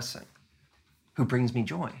this person who brings me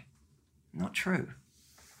joy. Not true.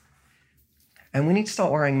 And we need to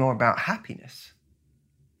start worrying more about happiness.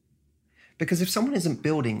 Because if someone isn't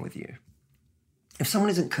building with you, if someone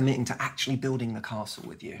isn't committing to actually building the castle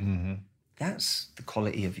with you, that's the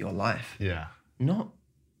quality of your life. Yeah. Not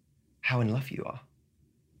how in love you are.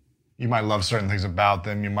 You might love certain things about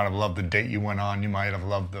them. You might have loved the date you went on. You might have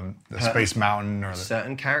loved the Space Mountain or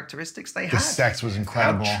certain characteristics they the had. sex was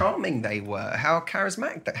incredible. How charming they were, how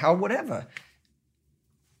charismatic, how whatever.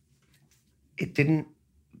 It didn't,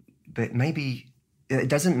 but maybe it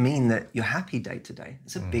doesn't mean that you're happy day to day.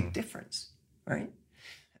 It's a big difference, right?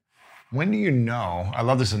 When do you know, I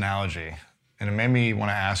love this analogy, and it made me want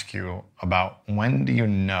to ask you about when do you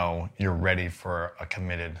know you're ready for a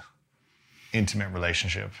committed, intimate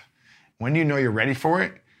relationship? When do you know you're ready for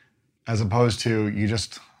it, as opposed to you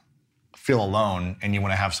just feel alone and you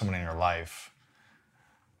want to have someone in your life?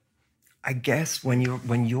 I guess when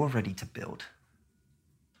you're ready to build.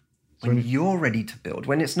 When you're ready to build.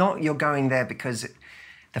 When it's not you're going there because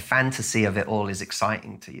the fantasy of it all is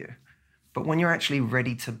exciting to you. But when you're actually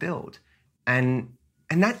ready to build. And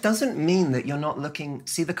And that doesn't mean that you're not looking.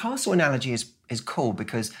 See, the castle analogy is cool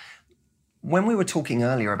because when we were talking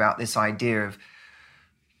earlier about this idea of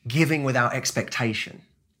giving without expectation,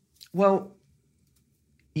 well,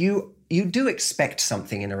 you do expect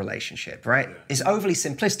something in a relationship, right? Yeah. It's overly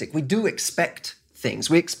simplistic. We do expect things.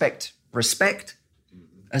 We expect respect,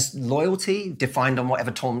 as loyalty, defined on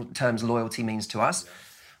whatever terms loyalty means to us,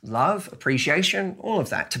 love, appreciation, all of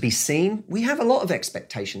that, to be seen. We have a lot of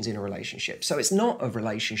expectations in a relationship. So it's not a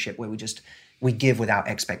relationship where we give without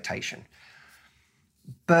expectation.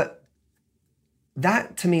 But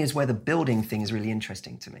that, to me, is where the building thing is really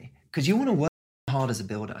interesting to me. Because you want to work hard as a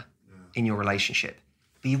builder in your relationship,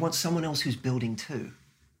 but you want someone else who's building too,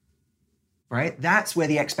 right? That's where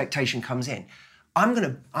the expectation comes in. I'm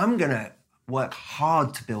gonna work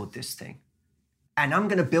hard to build this thing. And I'm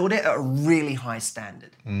going to build it at a really high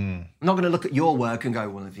standard. I'm not going to look at your work and go,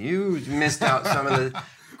 well, if you missed out some of the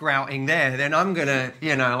grouting there, then I'm going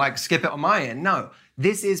to, skip it on my end. No,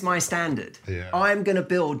 this is my standard. Yeah. I'm going to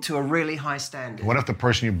build to a really high standard. What if the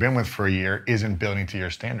person you've been with for a year isn't building to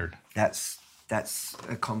your standard? That's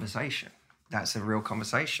a conversation. That's a real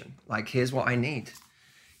conversation. Like, here's what I need.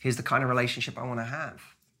 Here's the kind of relationship I want to have.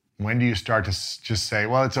 When do you start to just say,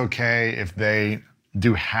 well, it's okay if they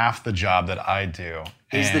do half the job that I do?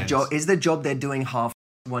 Is the job they're doing half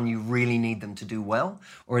one you really need them to do well,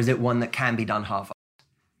 or is it one that can be done half?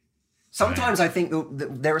 Sometimes I think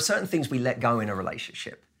that there are certain things we let go in a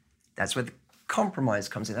relationship. That's where the compromise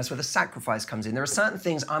comes in. That's where the sacrifice comes in. There are certain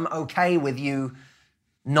things I'm okay with you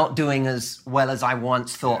not doing as well as I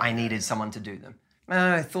once thought I needed someone to do them.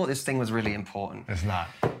 I thought this thing was really important. It's not.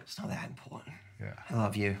 It's not that important. Yeah. I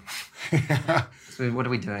love you. So what are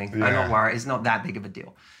we doing? Yeah. I'm not worried. It's not that big of a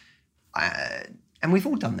deal. And we've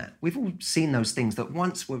all done that. We've all seen those things that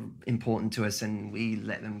once were important to us, and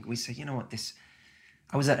we say, you know what,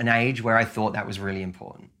 I was at an age where I thought that was really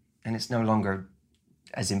important, and it's no longer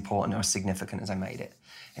as important or significant as I made it.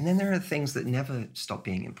 And then there are things that never stop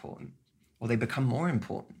being important, or they become more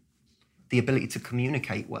important. The ability to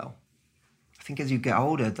communicate well. I think as you get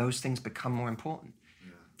older, those things become more important.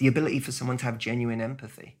 The ability for someone to have genuine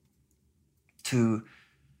empathy, to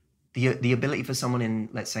the ability for someone in,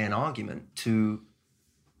 let's say, an argument to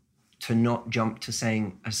not jump to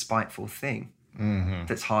saying a spiteful thing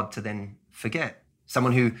that's hard to then forget.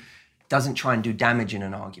 Someone who doesn't try and do damage in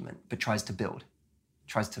an argument, but tries to build,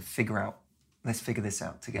 tries to figure out, let's figure this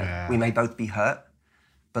out together. Yeah. We may both be hurt,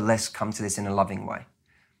 but let's come to this in a loving way.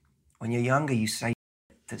 When you're younger, you say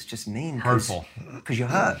that's just mean. Hurtful. Because you're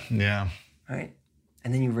hurt. Yeah. Right?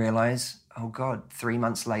 And then you realize, oh God, 3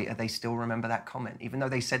 months later, they still remember that comment. Even though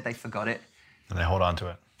they said they forgot it. And they hold on to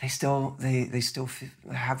it. They still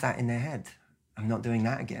have that in their head. I'm not doing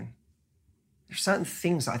that again. There's certain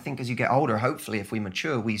things that I think as you get older, hopefully if we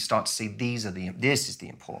mature, we start to see this is the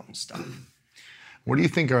important stuff. What do you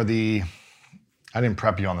think are I didn't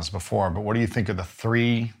prep you on this before, but what do you think are the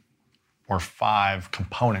 3 or 5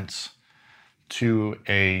 components to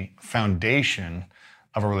a foundation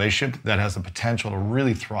of a relationship that has the potential to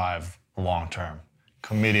really thrive long-term,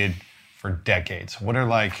 committed for decades? What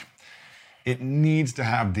are it needs to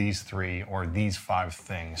have these 3 or these 5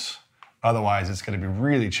 things. Otherwise, it's going to be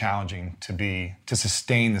really challenging to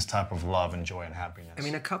sustain this type of love and joy and happiness. I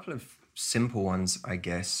mean, a couple of simple ones, I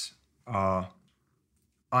guess, are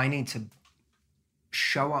I need to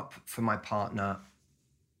show up for my partner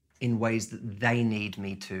in ways that they need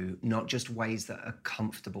me to, not just ways that are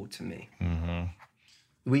comfortable to me.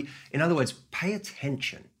 Mm-hmm. In other words, pay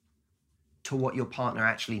attention to what your partner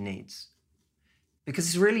actually needs. Because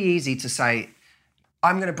it's really easy to say,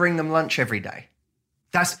 I'm going to bring them lunch every day.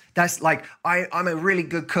 That's like, I'm a really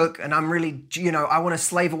good cook and I'm really, I want to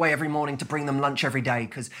slave away every morning to bring them lunch every day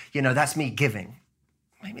because, that's me giving.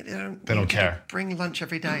 Maybe they don't care. Bring lunch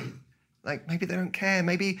every day. Maybe they don't care.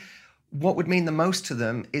 Maybe what would mean the most to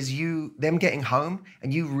them is them getting home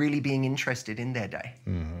and you really being interested in their day.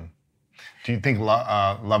 Mm-hmm. Do you think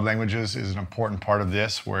love languages is an important part of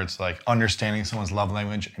this, where it's like understanding someone's love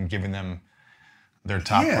language and giving them their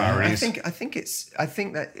top priorities? I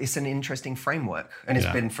think that it's an interesting framework, and it's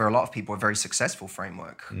been for a lot of people a very successful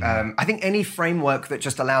framework. Mm. I think any framework that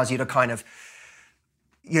just allows you to kind of,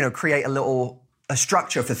 create a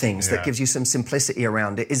structure for things that gives you some simplicity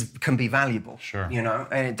around it can be valuable. Sure.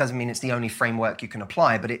 And it doesn't mean it's the only framework you can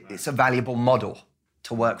apply, but it's a valuable model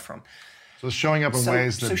to work from. So showing up in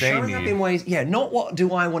ways that they need. So showing up in ways, not what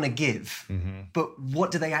do I want to give, but what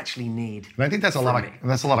do they actually need? And I think that's a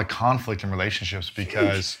lot of conflict in relationships,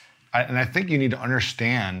 because I think you need to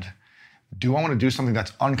understand, do I want to do something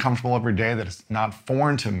that's uncomfortable every day, that is not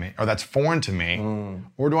foreign to me, or that's foreign to me,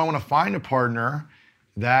 or do I want to find a partner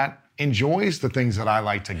that enjoys the things that I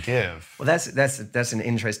like to give. Well, that's an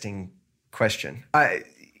interesting question.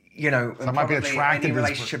 You know, So I might be attracted any to this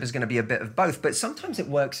relationship is going to be a bit of both, but sometimes it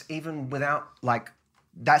works even without, like,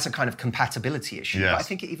 that's a kind of compatibility issue. Yes. But I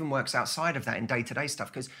think it even works outside of that in day-to-day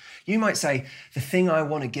stuff, because you might say, the thing I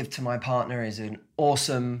want to give to my partner is an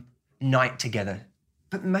awesome night together.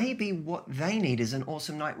 But maybe what they need is an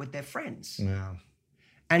awesome night with their friends. Yeah.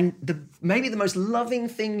 And maybe the most loving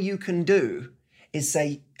thing you can do is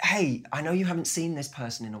say, hey, I know you haven't seen this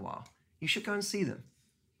person in a while. You should go and see them.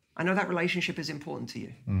 I know that relationship is important to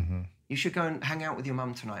you. Mm-hmm. You should go and hang out with your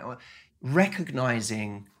mum tonight. Or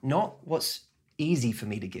recognizing not what's easy for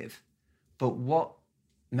me to give, but what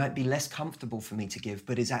might be less comfortable for me to give,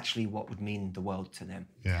 but is actually what would mean the world to them.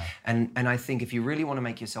 Yeah. And I think if you really want to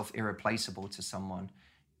make yourself irreplaceable to someone,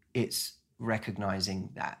 it's recognizing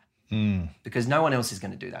that. Because no one else is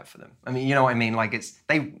going to do that for them. I mean, you know what I mean? Like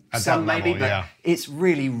some maybe, but it's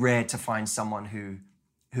really rare to find someone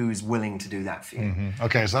who is willing to do that for you. Mm-hmm.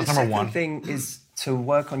 Okay, so that's number one. The second thing is to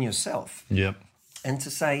work on yourself. Yep. And to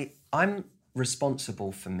say, I'm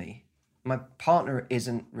responsible for me. My partner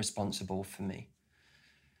isn't responsible for me.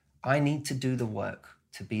 I need to do the work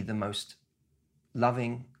to be the most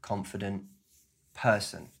loving, confident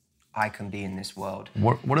person I can be in this world.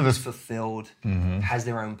 What are the fulfilled, has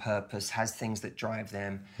their own purpose, has things that drive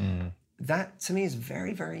them. That to me is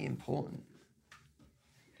very, very important.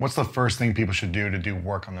 What's the first thing people should do to do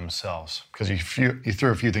work on themselves? Because you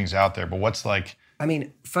threw a few things out there, but what's like... I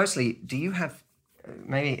mean, firstly, do you have...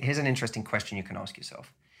 Maybe here's an interesting question you can ask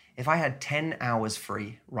yourself. If I had 10 hours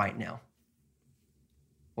free right now,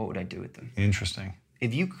 what would I do with them? Interesting.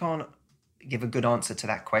 If you can't give a good answer to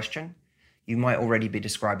that question, you might already be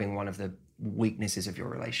describing one of the weaknesses of your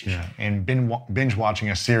relationship. Yeah, and binge watching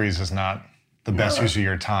a series is not the best use of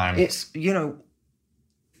your time. It's, you know,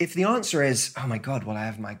 if the answer is, oh my God, well, I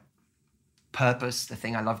have my purpose, the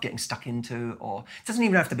thing I love getting stuck into, or it doesn't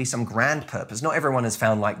even have to be some grand purpose. Not everyone has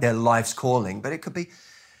found like their life's calling, but it could be,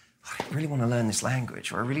 I really want to learn this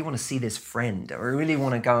language, or I really want to see this friend, or I really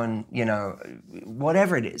want to go and, you know,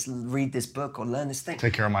 whatever it is, read this book or learn this thing.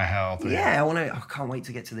 Take care of my health. Yeah, I can't wait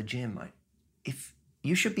to get to the gym. If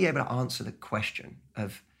you should be able to answer the question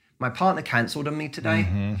of, my partner cancelled on me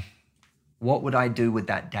today, what would I do with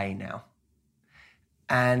that day now?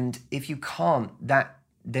 And if you can't,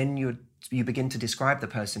 then you begin to describe the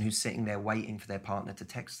person who's sitting there waiting for their partner to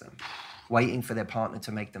text them, waiting for their partner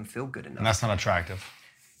to make them feel good enough. And that's not attractive.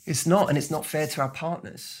 It's not, and it's not fair to our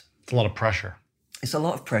partners. It's a lot of pressure. It's a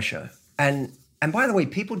lot of pressure. And by the way,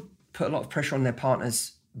 people put a lot of pressure on their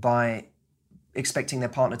partners by expecting their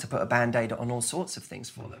partner to put a Band-Aid on all sorts of things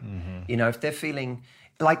for them. You know, if they're feeling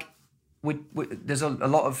like, there's a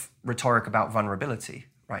lot of rhetoric about vulnerability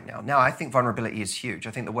right now. Now, I think vulnerability is huge.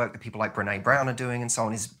 I think the work that people like Brene Brown are doing and so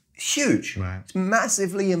on is huge. Right. It's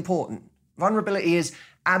massively important. Vulnerability is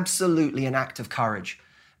absolutely an act of courage,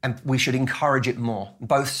 and we should encourage it more,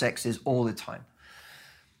 both sexes, all the time.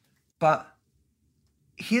 But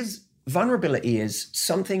vulnerability is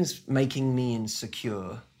something's making me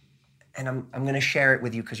insecure, and I'm going to share it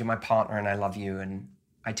with you because you're my partner and I love you and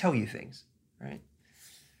I tell you things, right?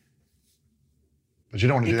 But you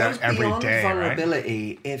don't want to do that every day, right? It goes beyond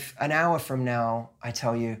vulnerability if an hour from now I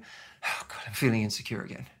tell you, oh God, I'm feeling insecure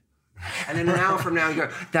again. And then an hour from now you go,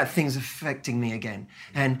 that thing's affecting me again.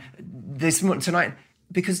 And tonight,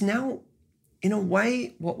 because now, in a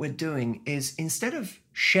way, what we're doing is instead of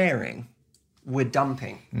sharing, we're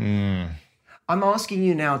dumping. I'm asking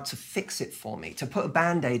you now to fix it for me, to put a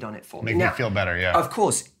Band-Aid on it for me. Make me feel better, yeah. Of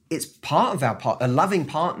course, it's part of our part. A loving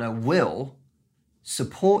partner will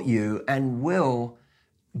support you and will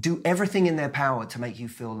do everything in their power to make you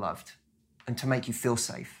feel loved and to make you feel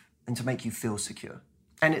safe and to make you feel secure.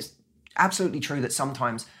 And it's absolutely true that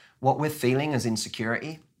sometimes what we're feeling as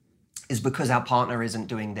insecurity is because our partner isn't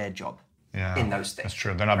doing their job in those things. That's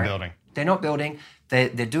true. They're not building. They're not building. They're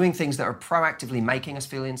doing things that are proactively making us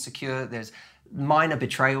feel insecure. There's minor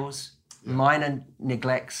betrayals, minor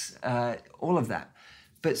neglects, all of that.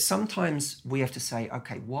 But sometimes we have to say,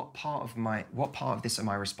 okay, what part of this am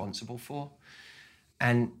I responsible for?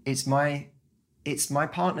 And it's my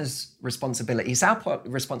partner's responsibility. It's our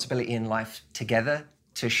responsibility in life together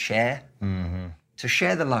to share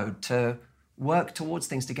the load, to work towards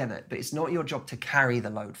things together. But it's not your job to carry the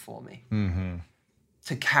load for me,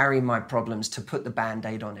 to carry my problems, to put the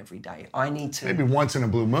Band-Aid on every day. I need to... Maybe once in a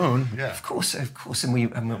blue moon, yeah. Of course, and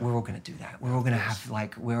we're all going to do that. We're all going to have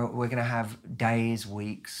we're going to have days,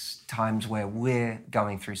 weeks, times where we're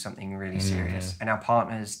going through something really serious, and our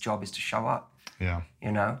partner's job is to show up. Yeah.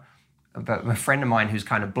 You know? But a friend of mine who's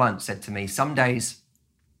kind of blunt said to me, some days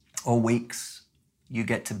or weeks, You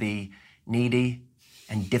get to be needy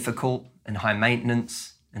and difficult and high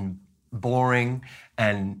maintenance and boring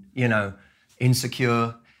and,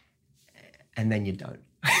 insecure, and then you don't.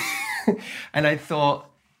 And I thought,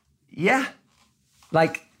 yeah,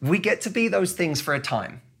 like we get to be those things for a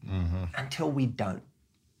time until we don't,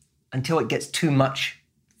 until it gets too much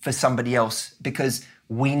for somebody else, because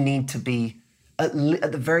we need to be, at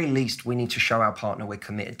the very least, we need to show our partner we're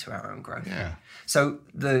committed to our own growth. Yeah. So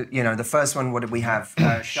the first one, what did we have?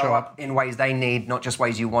 Show up in ways they need, not just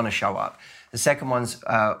ways you want to show up. The second one's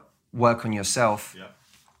work on yourself. Yeah.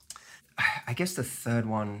 I guess the third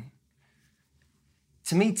one,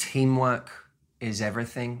 to me, teamwork is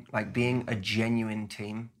everything. Like being a genuine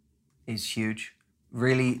team is huge.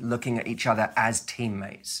 Really looking at each other as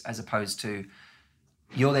teammates, as opposed to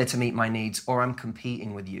you're there to meet my needs or I'm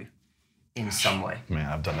competing with you in some way. Man,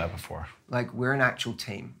 I've done that before. Like we're an actual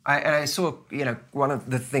team. I saw, one of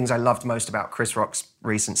the things I loved most about Chris Rock's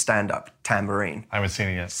recent stand-up, Tambourine. I haven't seen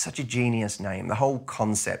it yet. Such a genius name. The whole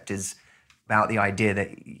concept is about the idea that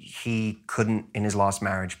he couldn't, in his last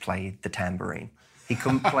marriage, play the tambourine. He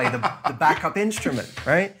couldn't play the backup instrument,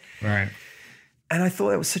 right? Right. And I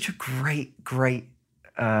thought it was such a great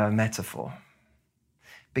metaphor.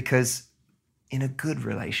 Because in a good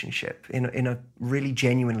relationship, in a really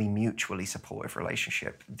genuinely mutually supportive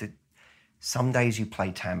relationship, some days you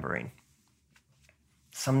play tambourine.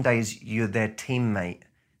 Some days you're their teammate.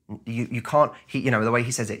 You can't, the way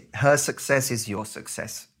he says it, her success is your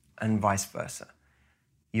success and vice versa.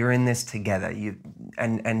 You're in this together.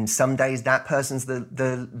 And some days that person's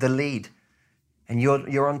the lead and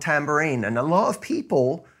you're on tambourine. And a lot of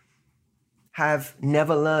people have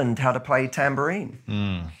never learned how to play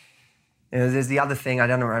tambourine. There's the other thing, I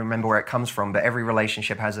don't remember where it comes from, but every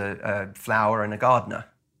relationship has a flower and a gardener,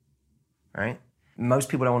 right? Most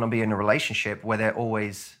people don't want to be in a relationship where they're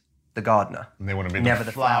always the gardener. And they want to be never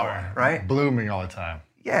the flower, right? Blooming all the time.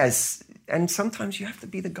 Yes, and sometimes you have to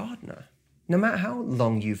be the gardener, no matter how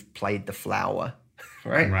long you've played the flower,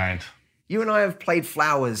 right? Right. You and I have played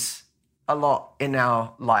flowers a lot in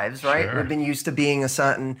our lives, right? Sure. We've been used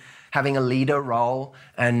to having a leader role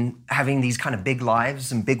and having these kind of big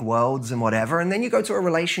lives and big worlds and whatever. And then you go to a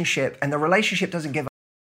relationship and the relationship doesn't give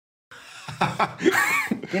a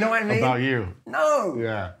You know what I mean? About you. No.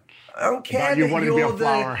 Yeah. I don't care About you that wanting to be a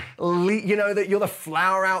flower. that you're the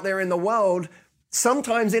flower out there in the world.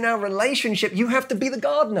 Sometimes in our relationship, you have to be the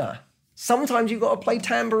gardener. Sometimes you've got to play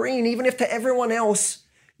tambourine, even if to everyone else,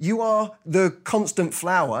 you are the constant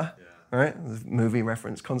flower. Right? Movie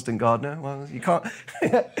reference, constant gardener. Well, you can't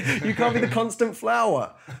you can't be the constant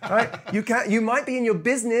flower. Right? You might be in your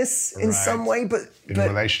business in some way, but in a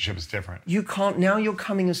relationship it's different. You can't. Now you're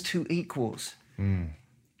coming as two equals.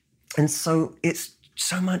 And so it's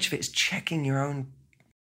so much of it's checking your own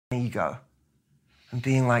ego and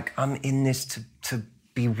being like, I'm in this to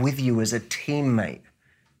be with you as a teammate.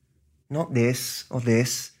 Not this or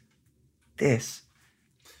this. This.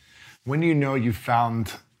 When do you know you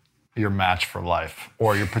found your match for life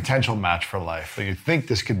or your potential match for life? So you think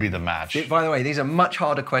this could be the match? By the way, these are much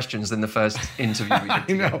harder questions than the first interview we did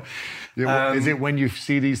together. I know. Is it when you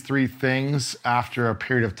see these three things after a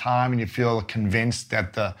period of time and you feel convinced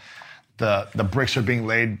that the bricks are being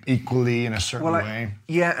laid equally in a certain way?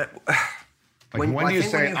 Yeah. Like when do you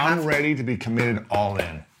say, I'm ready to be committed all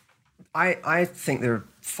in? I think there are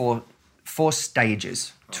four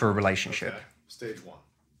stages to a relationship. Okay. Stage one.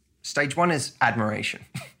 Stage one is admiration.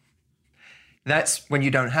 That's when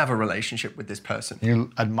you don't have a relationship with this person.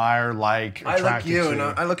 You admire, attracted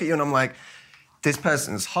I look at you and I'm like, this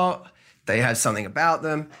person's hot. They have something about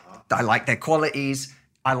them. I like their qualities.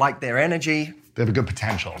 I like their energy. They have a good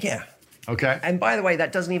potential. Yeah. Okay. And by the way,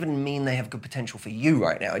 that doesn't even mean they have good potential for you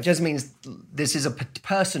right now. It just means this is a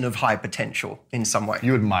person of high potential in some way.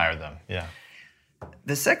 You admire them, yeah.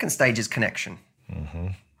 The second stage is connection.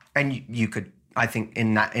 And you could, I think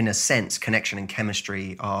in a sense, connection and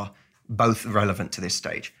chemistry are both relevant to this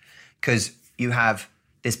stage. Because you have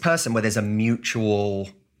this person where there's a mutual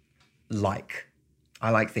like.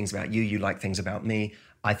 I like things about you, you like things about me.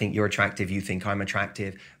 I think you're attractive, you think I'm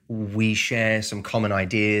attractive. We share some common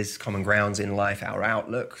ideas, common grounds in life, our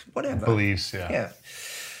outlook, whatever. Beliefs, yeah.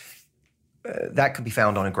 Yeah. That could be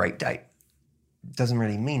found on a great date. Doesn't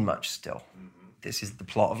really mean much still. This is the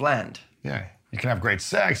plot of land. Yeah. You can have great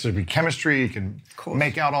sex, there'll be chemistry, you can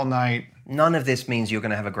make out all night. None of this means you're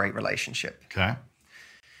going to have a great relationship. Okay.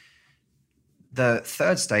 The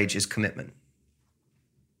third stage is commitment.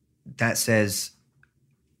 That says,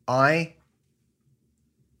 I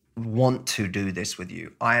want to do this with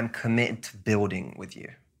you. I am committed to building with you.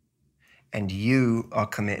 And you are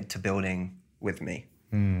committed to building with me.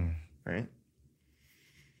 Right?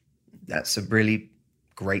 that's a really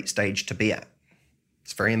great stage to be at.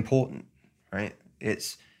 It's very important, right?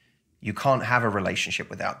 You can't have a relationship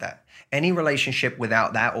without that. Any relationship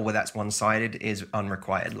without that or where that's one-sided is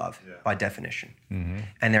unrequited love by definition.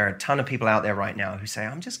 And there are a ton of people out there right now who say,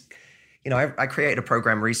 I created a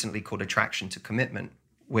program recently called Attraction to Commitment,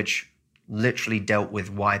 which literally dealt with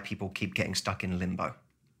why people keep getting stuck in limbo.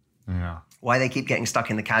 Yeah. Why they keep getting stuck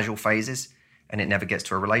in the casual phases and it never gets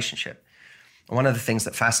to a relationship. And one of the things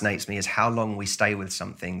that fascinates me is how long we stay with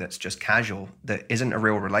something that's just casual, that isn't a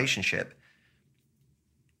real relationship,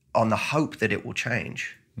 on the hope that it will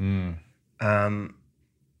change.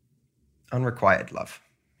 Unrequited love,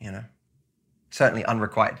 certainly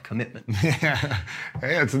unrequited commitment. Yeah.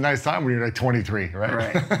 Hey, it's a nice time when you're like 23, right?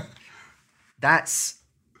 Right. That's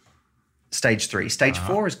stage 3. Stage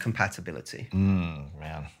 4 is compatibility.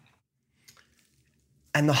 Man.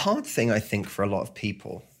 And the hard thing, I think, for a lot of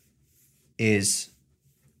people is,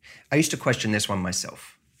 I used to question this one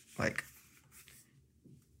myself. Like,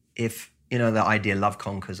 if, the idea love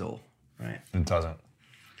conquers all, right? It doesn't.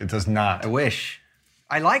 It does not. I wish.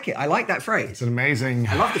 I like it. I like that phrase. It's an amazing...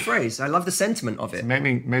 I love the phrase. I love the sentiment of it.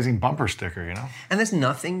 Amazing bumper sticker, And there's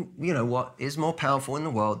nothing, what is more powerful in the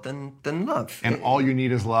world than love. And all you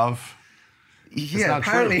need is love. Yeah,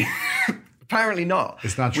 apparently, apparently not.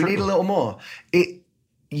 It's not true. We need a little more.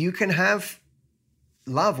 You can have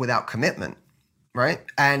love without commitment, right?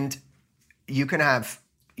 And you can have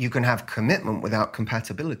commitment without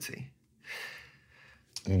compatibility.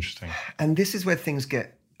 Interesting. And this is where things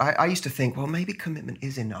get... I used to think, well, maybe commitment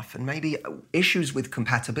is enough, and maybe issues with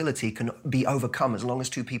compatibility can be overcome as long as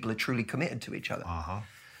two people are truly committed to each other. I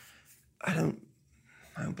don't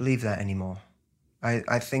believe that anymore.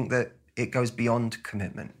 I think that it goes beyond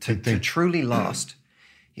commitment. To truly last,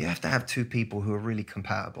 you have to have two people who are really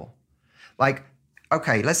compatible. Like,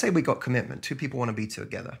 okay, let's say we got commitment. Two people want to be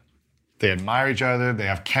together. They admire each other. They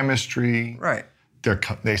have chemistry. Right.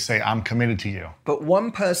 They say, I'm committed to you. But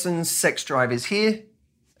one person's sex drive is here,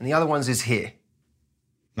 and the other one's is here.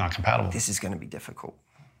 Not compatible. This is going to be difficult.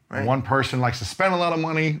 Right? One person likes to spend a lot of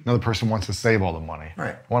money. Another person wants to save all the money.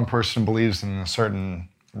 Right. One person believes in a certain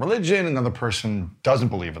religion. Another person doesn't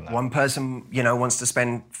believe in that. One person, wants to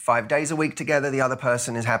spend 5 days a week together. The other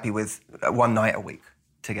person is happy with 1 night a week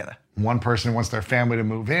together. One person wants their family to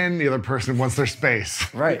move in. The other person wants their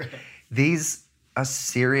space. Right. These are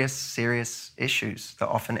serious, serious issues that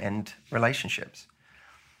often end relationships.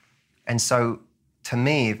 And so, to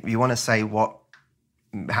me, if you want to say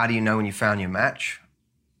how do you know when you found your match?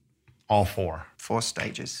 All 4. 4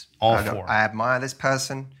 stages. All 4. I admire this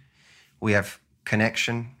person. We have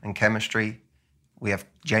connection and chemistry. We have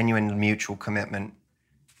genuine mutual commitment,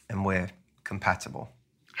 and we're compatible.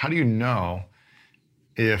 How do you know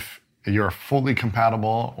if you're fully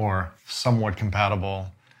compatible or somewhat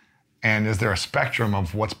compatible? And is there a spectrum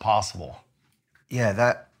of what's possible?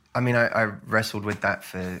 Yeah, I wrestled with that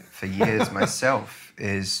for years myself.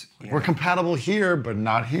 We're compatible here, but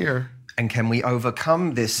not here. And can we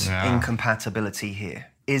overcome this incompatibility here?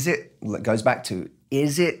 It goes back to,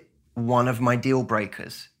 is it one of my deal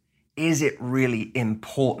breakers? Is it really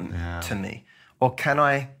important to me? Or can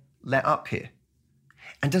I let up here?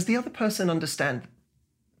 And does the other person understand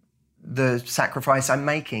the sacrifice I'm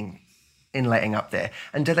making in letting up there?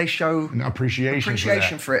 And do they show an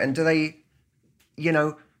appreciation for it? And do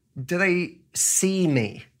they see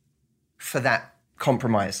me for that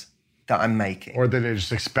compromise that I'm making? Or do they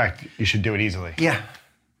just expect you should do it easily? Yeah.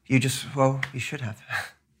 You should have.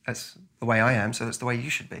 That's the way I am, so that's the way you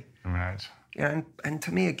should be. Right. And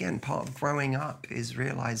to me, again, part of growing up is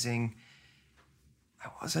realizing I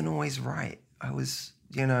wasn't always right. I was,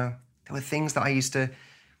 there were things that I used to,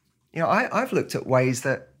 I've looked at ways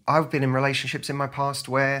that I've been in relationships in my past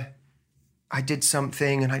where I did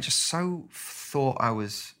something and I just so thought I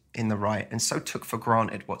was in the right and so took for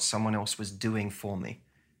granted what someone else was doing for me,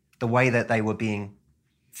 the way that they were being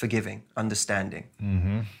forgiving, understanding.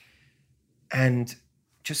 And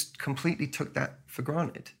just completely took that for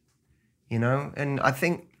granted, And I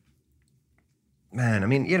think,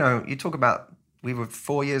 man, you talk about,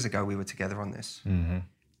 4 years ago, we were together on this.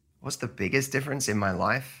 What's the biggest difference in my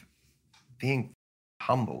life? Being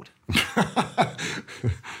humbled.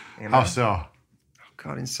 How so? Oh,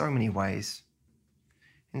 God, in so many ways.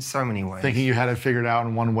 In so many ways. Thinking you had it figured out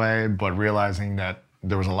in one way, but realizing that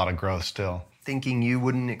there was a lot of growth still. Thinking you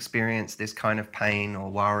wouldn't experience this kind of pain or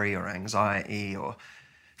worry or anxiety or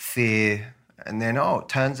fear. And then, it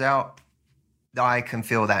turns out I can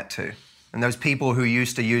feel that too. And those people who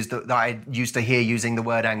used to that I used to hear using the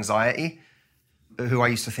word anxiety, who I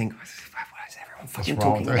used to think, why is everyone fucking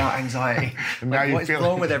talking about anxiety? And now what is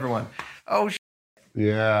wrong with everyone? Oh,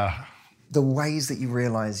 Yeah. the ways that you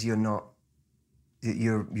realize you're more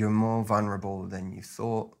vulnerable than you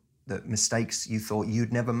thought, that mistakes you thought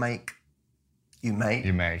you'd never make, you make.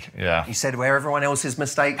 You make, yeah. You said where everyone else's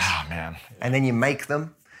mistakes. Oh, man. And then you make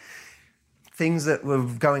them. Things that were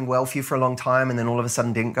going well for you for a long time and then all of a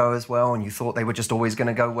sudden didn't go as well and you thought they were just always going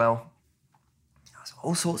to go well.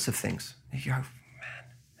 All sorts of things. You go, man.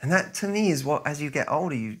 And that to me is what, as you get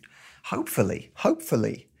older, you hopefully,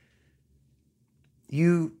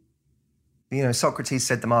 you know, Socrates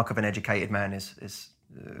said the mark of an educated man is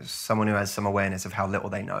someone who has some awareness of how little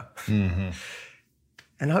they know. Mm-hmm.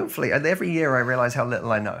 And hopefully, and every year I realize how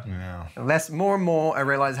little I know. Yeah. More and more, I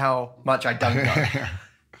realize how much I don't know.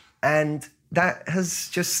 And that has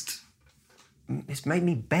just, it's made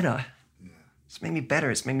me better. It's made me better.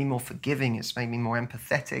 It's made me more forgiving. It's made me more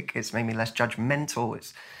empathetic. It's made me less judgmental.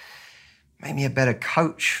 It's made me a better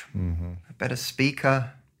coach, a better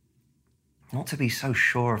speaker. Not to be so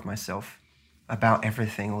sure of myself about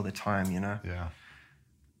everything all the time, you know? Yeah.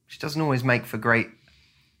 Which doesn't always make for great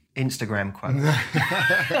Instagram quotes.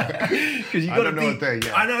 Because you got to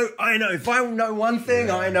be. I know. If I know one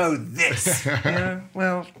thing, I know this. You know?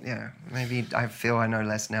 Well, yeah. Maybe I feel I know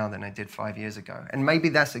less now than I did 5 years ago, and maybe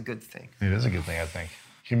that's a good thing. It is a good thing, I think.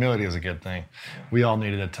 Humility is a good thing. We all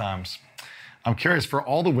need it at times. I'm curious, for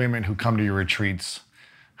all the women who come to your retreats,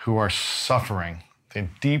 who are suffering, they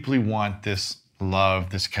deeply want this love,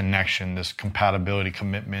 this connection, this compatibility,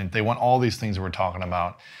 commitment. They want all these things that we're talking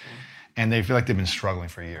about. And they feel like they've been struggling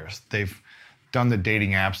for years. They've done the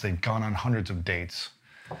dating apps. They've gone on hundreds of dates.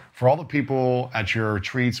 For all the people at your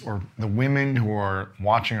retreats or the women who are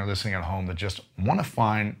watching or listening at home that just want to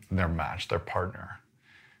find their match, their partner,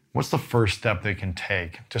 what's the first step they can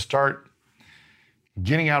take to start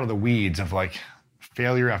getting out of the weeds of like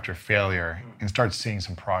failure after failure and start seeing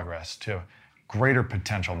some progress to greater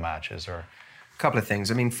potential matches? Or a couple of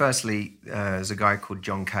things. I mean, firstly, there's a guy called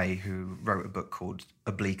John Kay who wrote a book called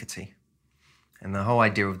Obliquity. And the whole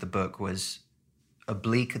idea of the book was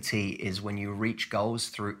obliquity is when you reach goals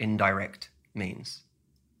through indirect means.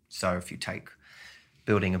 So if you take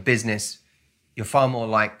building a business, you're far more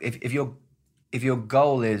like, if your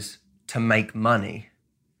goal is to make money,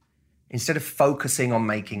 instead of focusing on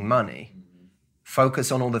making money,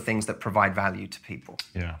 focus on all the things that provide value to people.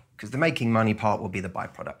 Yeah. Because the making money part will be the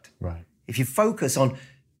byproduct. Right. If you focus on,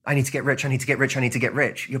 I need to get rich, I need to get rich, I need to get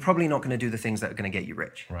rich, you're probably not going to do the things that are going to get you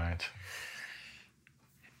rich. Right.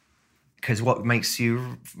 Because what makes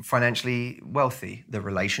you financially wealthy? The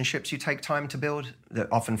relationships you take time to build, that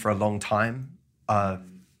often for a long time.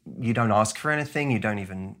 You don't ask for anything, you don't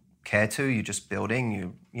even care to, you're just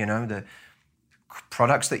building, you know, the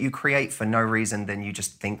products that you create for no reason, then you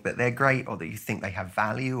just think that they're great or that you think they have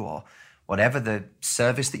value or whatever the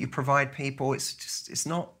service that you provide people. It's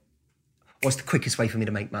not, what's the quickest way for me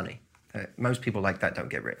to make money? Most people like that don't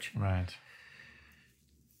get rich. Right.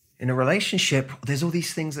 In a relationship, there's all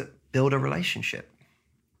these things that build a relationship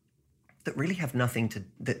that really have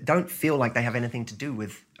that don't feel like they have anything to do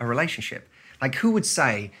with a relationship. Like, who would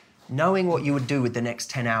say knowing what you would do with the next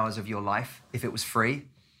 10 hours of your life, if it was free,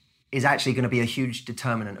 is actually going to be a huge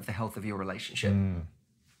determinant of the health of your relationship?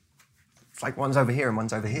 It's like one's over here and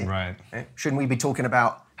one's over here. Right. Shouldn't we be talking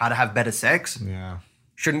about how to have better sex? Yeah.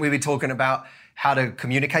 Shouldn't we be talking about how to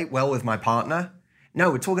communicate well with my partner?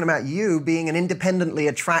 No, we're talking about you being an independently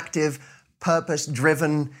attractive,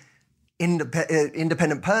 purpose-driven,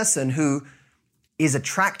 independent person who is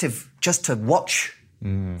attractive just to watch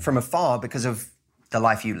from afar because of the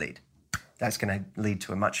life you lead. That's going to lead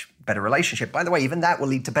to a much better relationship. By the way, even that will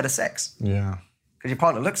lead to better sex. Yeah. Because your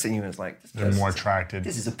partner looks at you and is like, they're more attracted.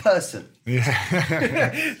 This is a person.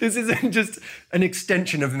 Yeah. This isn't just an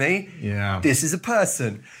extension of me. Yeah. This is a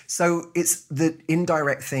person. So it's the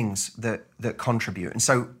indirect things that contribute. And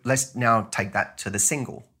so let's now take that to the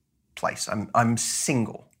single place. I'm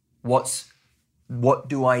single. What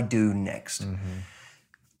do I do next?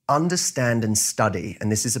 Understand and study,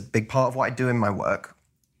 and this is a big part of what I do in my work.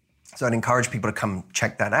 So I'd encourage people to come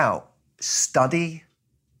check that out. Study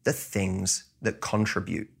the things that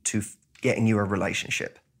contribute to getting you a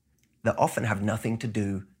relationship that often have nothing to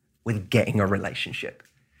do with getting a relationship.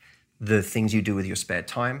 The things you do with your spare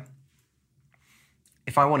time.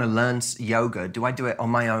 If I want to learn yoga, do I do it on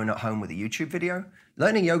my own at home with a YouTube video?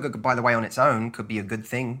 Learning yoga, by the way, on its own could be a good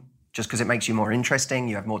thing just because it makes you more interesting,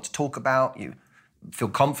 you have more to talk about, you feel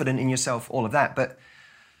confident in yourself, all of that. But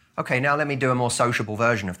okay, now let me do a more sociable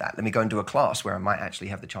version of that. Let me go and do a class where I might actually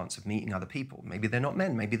have the chance of meeting other people. Maybe they're not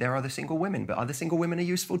men, maybe they're other single women, but other single women are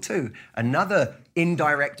useful too. Another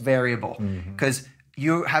indirect variable, because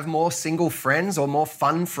you have more single friends or more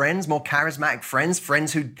fun friends, more charismatic friends,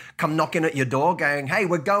 friends who come knocking at your door going, hey,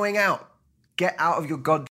 we're going out. get out of your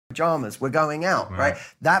god pajamas. We're going out, right?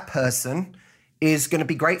 That person is going to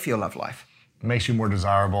be great for your love life. Makes you more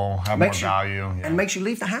desirable, have more value. And makes you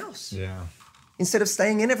leave the house. Yeah. Instead of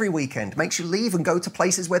staying in every weekend, makes you leave and go to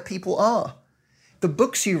places where people are. The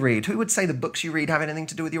books you read, who would say the books you read have anything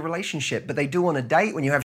to do with your relationship? But they do on a date when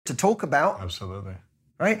you have to talk about. Absolutely.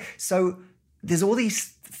 Right? So there's all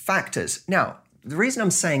these factors. Now, the reason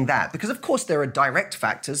I'm saying that, because of course there are direct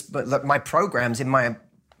factors, but look, my programs in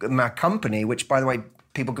my company, which by the way,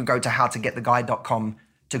 people can go to howtogettheguy.com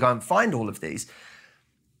to go and find all of these.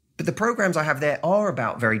 But the programs I have there are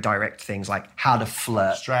about very direct things like how to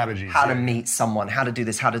flirt, strategies, how to meet someone, how to do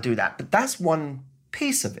this, how to do that. But that's one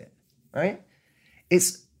piece of it, right?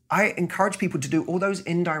 I encourage people to do all those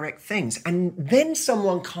indirect things. And then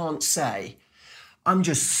someone can't say, I'm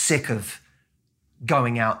just sick of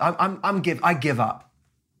going out. I give up.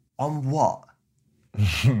 On what?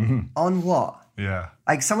 On what? Yeah.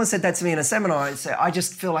 Like someone said that to me in a seminar. I said, I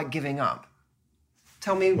just feel like giving up.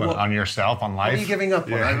 Tell me what. On yourself, on life? What are you giving up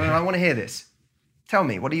on? I want to hear this. Tell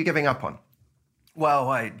me, what are you giving up on?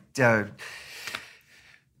 Well,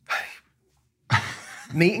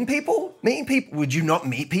 meeting people? Meeting people? Would you not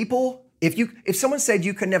meet people? If someone said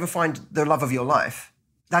you could never find the love of your life,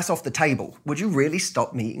 that's off the table. Would you really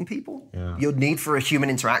stop meeting people? Yeah. Your need for a human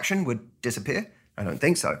interaction would disappear? I don't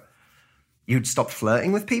think so. You'd stop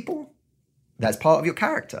flirting with people? That's part of your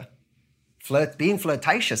character. Being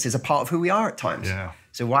flirtatious is a part of who we are at times. Yeah.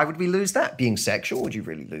 So why would we lose that? Being sexual, would you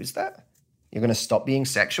really lose that? You're going to stop being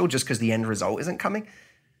sexual just because the end result isn't coming?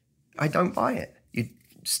 I don't buy it. You'd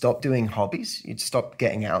stop doing hobbies. You'd stop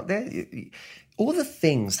getting out there. All the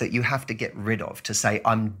things that you have to get rid of to say,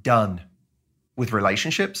 I'm done with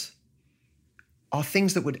relationships are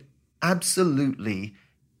things that would absolutely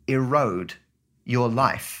erode your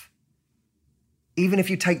life, even if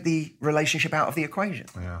you take the relationship out of the equation.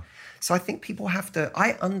 Yeah. So I think people have to,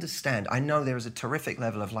 I understand, I know there is a terrific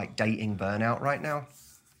level of like dating burnout right now.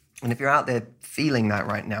 And if you're out there feeling that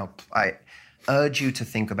right now, I urge you to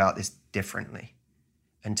think about this differently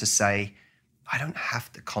and to say, I don't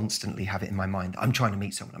have to constantly have it in my mind. I'm trying to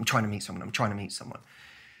meet someone, I'm trying to meet someone, I'm trying to meet someone.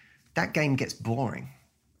 That game gets boring.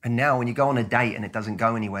 And now when you go on a date and it doesn't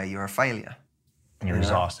go anywhere, you're a failure. And you're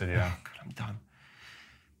exhausted, yeah. God, I'm done.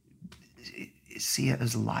 See it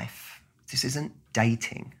as life. This isn't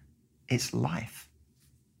dating. It's life.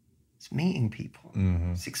 It's meeting people.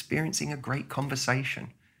 Mm-hmm. It's experiencing a great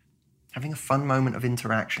conversation, having a fun moment of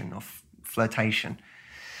interaction, of flirtation,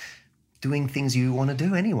 doing things you want to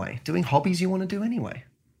do anyway, doing hobbies you want to do anyway,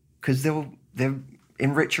 because they'll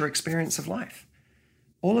enrich your experience of life.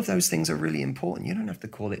 All of those things are really important. You don't have to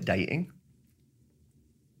call it dating.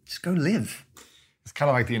 Just go live. It's kind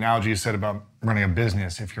of like the analogy you said about running a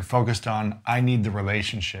business. If you're focused on, I need the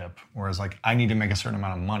relationship, whereas like, I need to make a certain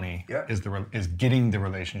amount of money, is getting the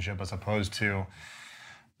relationship, as opposed to,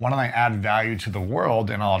 why don't I add value to the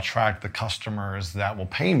world and I'll attract the customers that will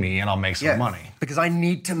pay me and I'll make some money. Because I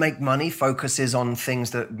need to make money focuses on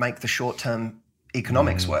things that make the short-term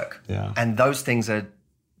economics work. Yeah. And those things are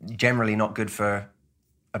generally not good for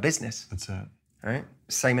a business. That's it. Right?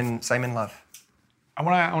 Same in love. I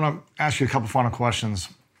want to ask you a couple final questions.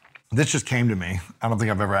 This just came to me. I don't think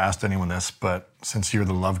I've ever asked anyone this, but since you're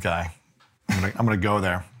the love guy, I'm going to go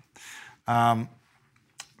there.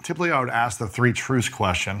 Typically, I would ask the 3 truths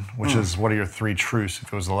question, which is, what are your 3 truths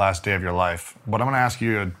if it was the last day of your life? But I'm going to ask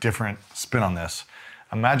you a different spin on this.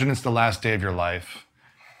 Imagine it's the last day of your life,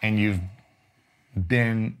 and you've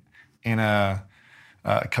been in a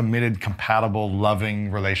committed, compatible,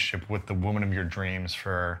 loving relationship with the woman of your dreams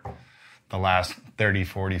for the last 30,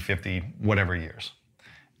 40, 50, whatever years.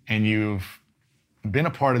 And you've been a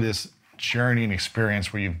part of this journey and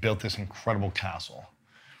experience where you've built this incredible castle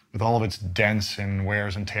with all of its dents and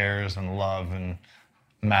wears and tears and love and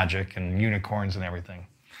magic and unicorns and everything.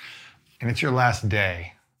 And it's your last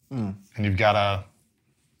day. And you've got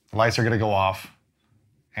the lights are gonna go off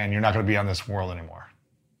and you're not gonna be on this world anymore.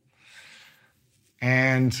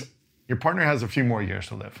 And your partner has a few more years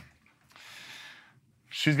to live.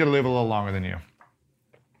 She's gonna live a little longer than you.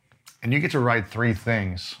 And you get to write 3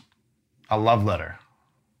 things, a love letter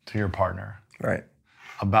to your partner. Right.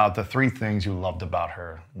 About the 3 things you loved about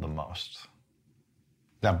her the most,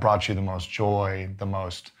 that brought you the most joy, the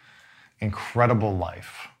most incredible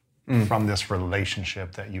life from this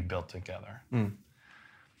relationship that you built together.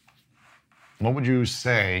 What would you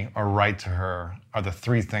say or write to her are the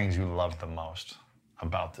 3 things you love the most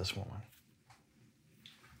about this woman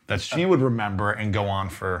that she would remember and go on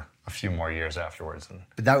for a few more years afterwards?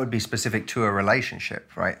 But that would be specific to a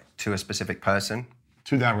relationship, right? To a specific person.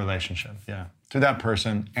 To that relationship, yeah. To that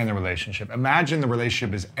person and the relationship. Imagine the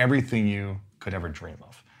relationship is everything you could ever dream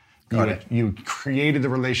of. You created the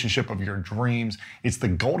relationship of your dreams. It's the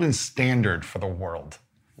golden standard for the world.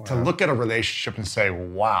 Wow. To look at a relationship and say,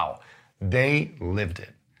 wow, they lived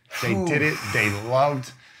it. They did it. They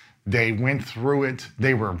loved. They went through it.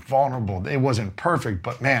 They were vulnerable. It wasn't perfect,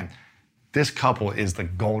 but man, this couple is the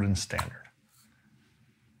golden standard.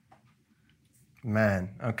 Man,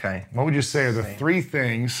 okay. What would you say are the 3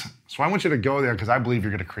 things? So I want you to go there because I believe you're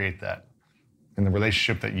going to create that in the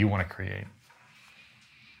relationship that you want to create.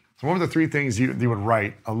 So what were the 3 things you would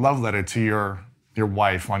write a love letter to your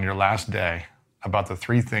wife on your last day about the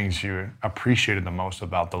 3 things you appreciated the most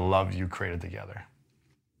about the love you created together?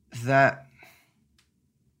 That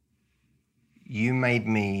you made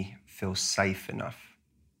me feel safe enough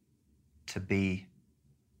to be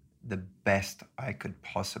the best I could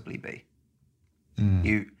possibly be.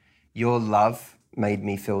 Your love made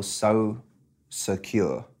me feel so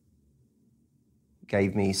secure,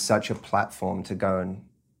 gave me such a platform to go and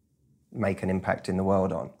make an impact in the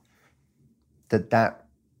world on. And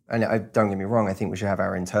don't get me wrong, I think we should have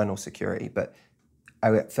our internal security, but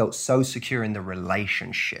I felt so secure in the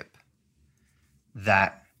relationship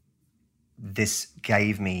that this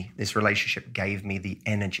relationship gave me the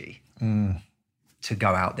energy to go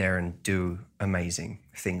out there and do amazing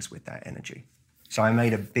things with that energy. So I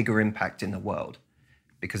made a bigger impact in the world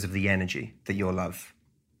because of the energy that your love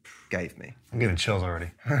gave me. I'm getting chills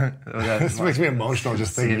already. This makes me emotional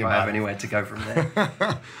just thinking about it. See if I have anywhere to go from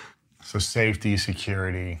there. So safety,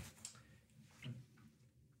 security.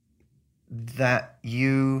 That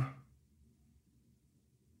you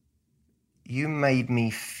made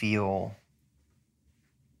me feel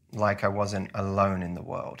like I wasn't alone in the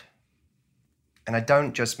world. And I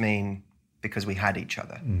don't just mean because we had each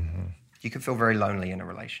other. Mm-hmm. You can feel very lonely in a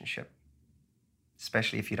relationship,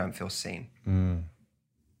 especially if you don't feel seen.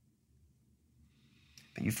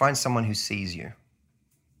 But you find someone who sees you,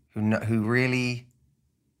 who really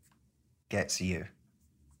gets you.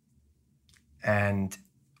 And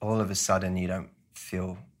all of a sudden you don't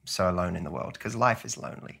feel so alone in the world because life is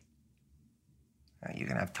lonely. You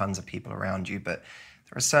can have tons of people around you, but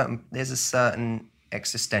there's a certain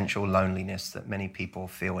existential loneliness that many people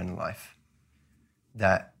feel in life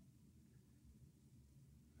that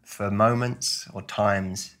for moments or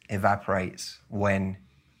times evaporates when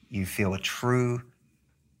you feel a true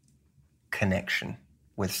connection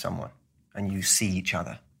with someone and you see each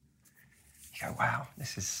other. You go, wow,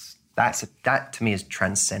 that to me is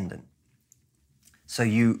transcendent. So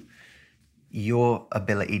your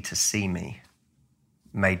ability to see me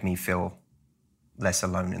made me feel less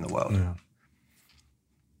alone in the world. Yeah.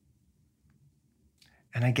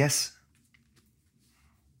 And I guess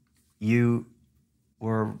you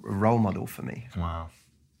were a role model for me. Wow.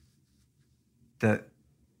 That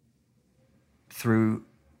through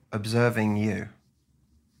observing you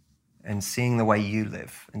and seeing the way you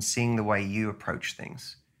live and seeing the way you approach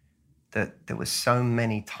things, that there were so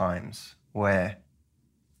many times where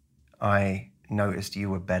I noticed you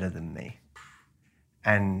were better than me.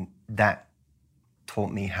 And that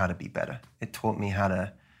taught me how to be better. It taught me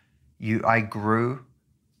I grew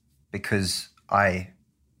because I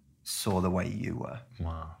saw the way you were.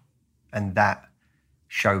 Wow. And that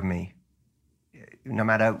showed me, no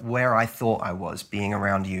matter where I thought I was, being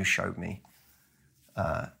around you showed me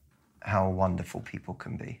how wonderful people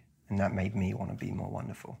can be. And that made me want to be more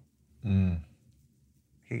wonderful.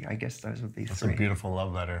 I guess those would be 3. That's a beautiful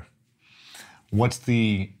love letter. What's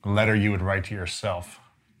the letter you would write to yourself?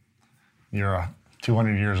 You're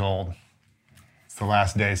 200 years old. It's the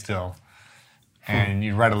last day still. And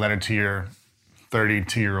you write a letter to your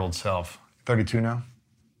 32-year-old self. 32 now?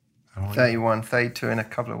 31, 32 in a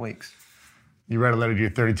couple of weeks. You write a letter to your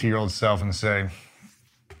 32-year-old self and say,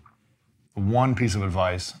 one piece of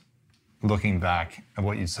advice, looking back at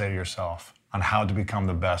what you'd say to yourself on how to become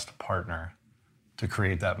the best partner to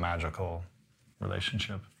create that magical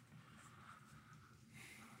relationship.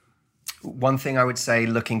 One thing I would say,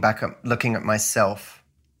 looking at myself,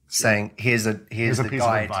 saying, here's the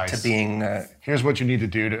guide to being... here's what you need to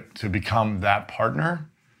do to become that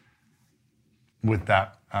partner with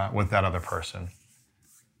that other person.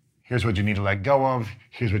 Here's what you need to let go of.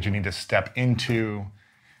 Here's what you need to step into.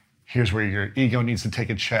 Here's where your ego needs to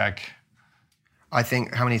take a check. I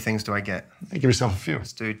think, how many things do I get? Give yourself a few.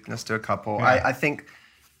 Let's do a couple. Yeah. I think,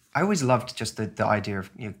 I always loved just the idea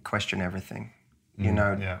of question everything.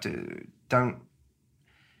 Don't,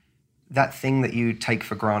 that thing that you take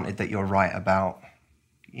for granted that you're right about,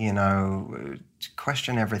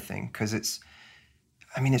 question everything. Because it's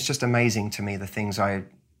just amazing to me the things I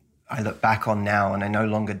I look back on now, and I no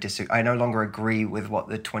longer agree with what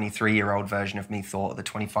the 23-year-old version of me thought, or the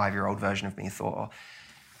 25-year-old version of me thought.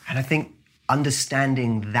 And I think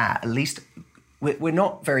understanding that, at least we're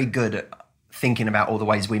not very good at thinking about all the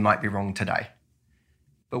ways we might be wrong today.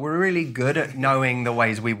 But we're really good at knowing the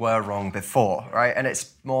ways we were wrong before, right? And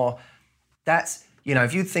it's more, that's,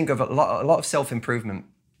 if you think of a lot of self-improvement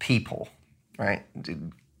people, right?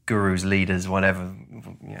 Gurus, leaders, whatever,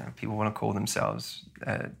 people want to call themselves,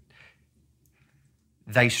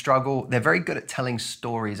 they struggle. They're very good at telling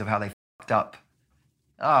stories of how they fucked up.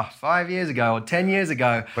 5 years ago or 10 years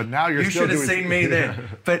ago. But now you should have seen me then.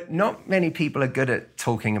 But not many people are good at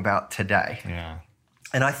talking about today. Yeah.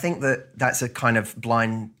 And I think that that's a kind of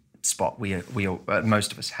blind spot we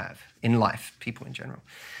most of us have in life, people in general.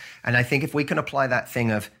 And I think if we can apply that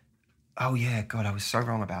thing of, oh yeah, God, I was so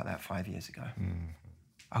wrong about that 5 years ago.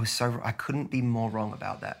 I couldn't be more wrong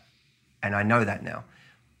about that. And I know that now.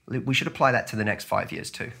 We should apply that to the next 5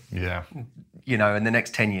 years too. Yeah. In the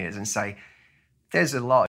next 10 years and say, there's a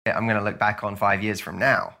lot of shit I'm going to look back on 5 years from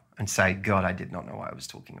now and say, God, I did not know what I was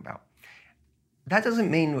talking about. That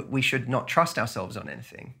doesn't mean we should not trust ourselves on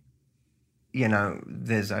anything.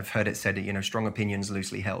 I've heard it said, strong opinions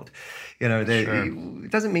loosely held. Sure.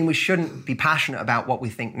 It doesn't mean we shouldn't be passionate about what we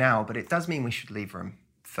think now, but it does mean we should leave room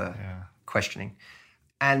for questioning.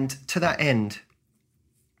 And to that end,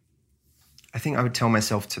 I think I would tell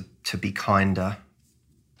myself to be kinder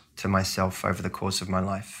to myself over the course of my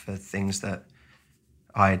life for things that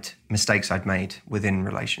mistakes I'd made within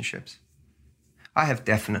relationships. I have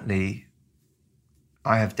definitely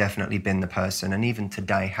been the person, and even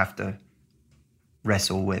today have to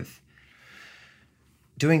wrestle with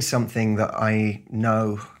doing something that I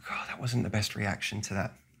know, God, that wasn't the best reaction to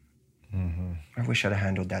that. Mm-hmm. I wish I'd have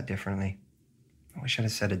handled that differently. I wish I'd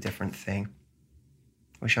have said a different thing.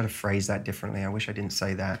 I wish I'd have phrased that differently. I wish I didn't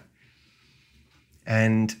say that.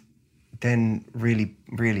 And then really,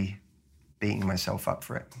 really beating myself up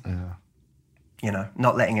for it. Yeah.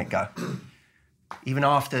 Not letting it go. Even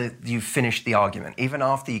after you've finished the argument, even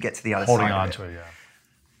after you get to the other side of it. Holding on to it, yeah.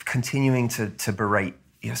 Continuing to berate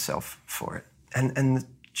yourself for it. And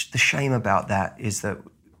the shame about that is that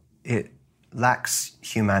it lacks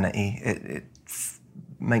humanity. It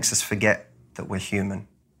makes us forget that we're human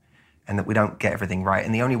and that we don't get everything right.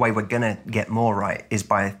 And the only way we're going to get more right is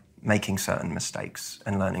by making certain mistakes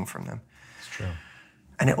and learning from them. It's true.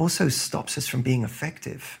 And it also stops us from being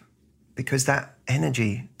effective, because that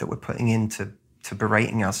energy that we're putting into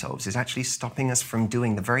berating ourselves is actually stopping us from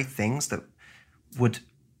doing the very things that would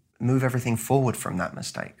move everything forward from that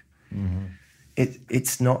mistake. Mm-hmm.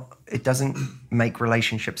 It doesn't make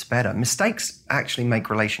relationships better. Mistakes actually make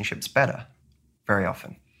relationships better very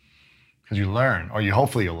often. Because you learn, or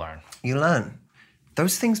hopefully you'll learn. You learn.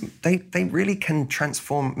 Those things, they really can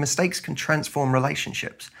transform, mistakes can transform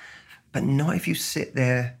relationships, but not if you sit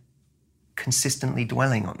there consistently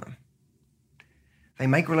dwelling on them. They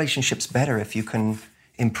make relationships better if you can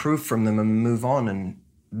improve from them and move on and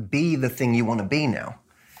be the thing you want to be now.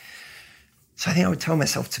 So I think I would tell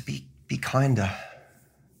myself to be kinder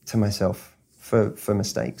to myself for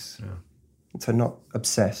mistakes. Yeah. And to not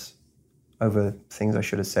obsess over things I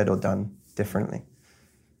should have said or done differently.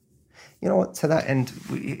 You know what, to that end,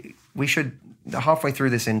 we should, halfway through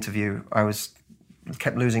this interview, I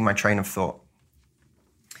kept losing my train of thought.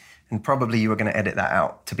 And probably you were going to edit that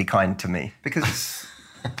out to be kind to me, because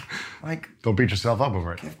don't beat yourself up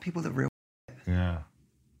over it. Give people the real. Yeah.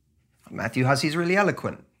 Matthew Hussey's really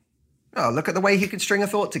eloquent. Oh, look at the way he could string a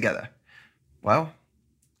thought together. Well,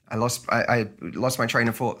 I lost my train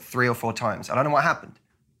of thought 3 or 4 times. I don't know what happened.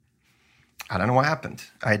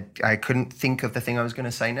 I couldn't think of the thing I was going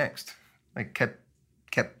to say next. I kept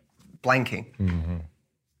blanking. Mm-hmm.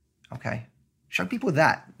 Okay. Show people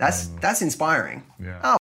that. That's inspiring. Yeah.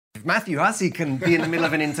 Oh, if Matthew Hussey can be in the middle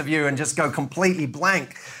of an interview and just go completely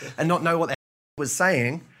blank and not know what the was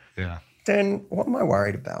saying, then what am I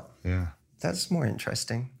worried about? Yeah. That's more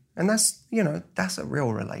interesting. And that's a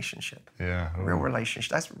real relationship. Yeah. A real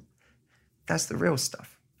relationship. That's the real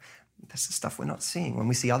stuff. That's the stuff we're not seeing when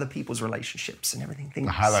we see other people's relationships and everything. The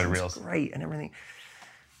highlight reels. Great and everything.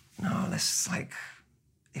 No, let's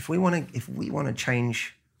if we want to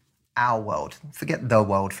change our world, forget the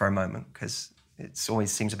world for a moment, because it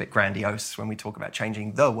always seems a bit grandiose when we talk about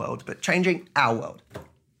changing the world, but changing our world.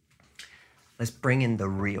 Let's bring in the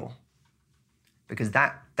real, because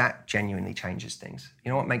that genuinely changes things.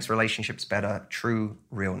 You know what makes relationships better? True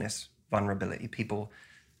realness, vulnerability, people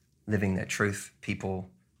living their truth, people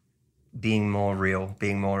being more real,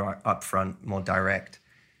 being more upfront, more direct.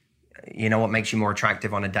 You know what makes you more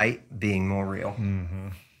attractive on a date? Being more real. Mm-hmm.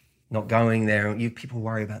 not going there. People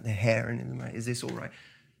worry about their hair and is this all right?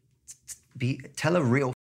 Tell a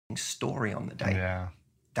real story on the date. Yeah.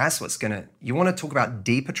 That's what's you want to talk about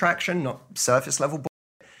deep attraction, not surface level.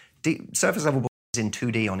 Surface level is in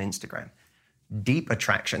 2D on Instagram. Deep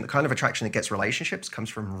attraction, the kind of attraction that gets relationships, comes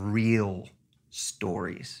from real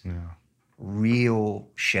stories, real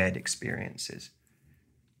shared experiences.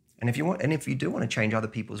 And if you do want to change other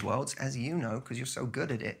people's worlds, as you know, because you're so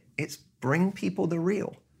good at it, it's bring people the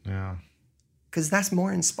real. Yeah. Because that's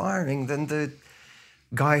more inspiring than the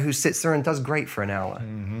guy who sits there and does great for an hour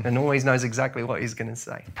and always knows exactly what he's going to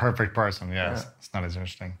say. The perfect person, yes. Yeah. It's not as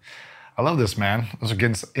interesting. I love this, man. Those are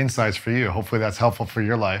good insights for you. Hopefully that's helpful for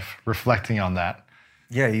your life, reflecting on that.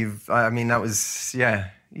 Yeah, you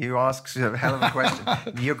asked a hell of a question.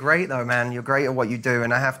 You're great though, man. You're great at what you do.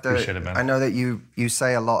 And I have to, appreciate it, man. I know that you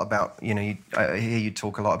say a lot about, I hear you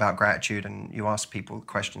talk a lot about gratitude and you ask people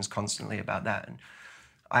questions constantly about that. And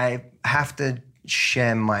I have to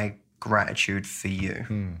share my gratitude for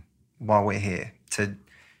you while we're here to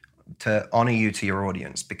honor you to your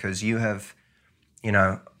audience, because you have,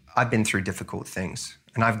 I've been through difficult things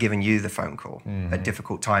and I've given you the phone call at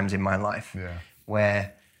difficult times in my life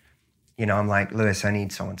where, I'm like, Lewis, I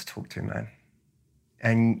need someone to talk to, man.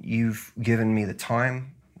 And you've given me the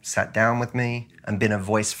time, sat down with me and been a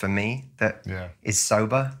voice for me that is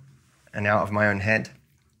sober and out of my own head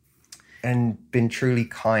and been truly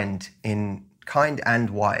kind and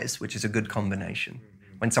wise, which is a good combination.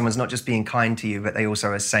 When someone's not just being kind to you, but they also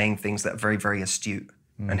are saying things that are very, very astute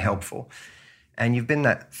and helpful. And you've been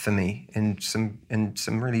that for me in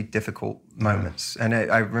some really difficult moments. And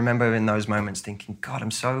I remember in those moments thinking, God,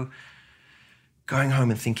 I'm so going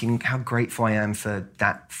home and thinking how grateful I am for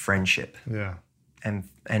that friendship. Yeah.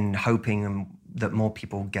 And hoping that more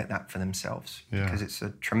people get that for themselves. Yeah. Because it's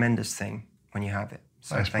a tremendous thing when you have it.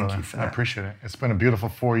 So nice, thank brother. you for that. I appreciate it. It's been a beautiful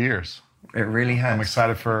 4 years. It really has. I'm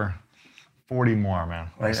excited for 40 more, man.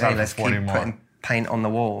 Let's keep putting paint on the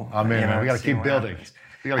wall. I mean, man, we got to keep building.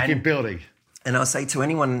 We got to keep building. And I'll say to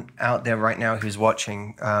anyone out there right now who's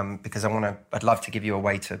watching, because I'd love to give you a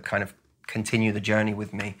way to kind of continue the journey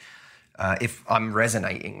with me, if I'm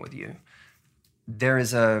resonating with you. There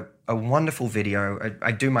is a wonderful video.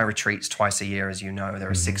 I do my retreats twice a year, as you know. They're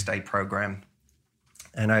a 6-day program.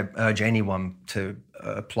 And I urge anyone to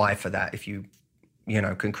apply for that. If you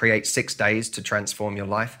can create 6 days to transform your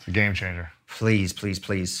life. It's a game changer. Please, please,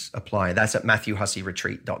 please apply. That's at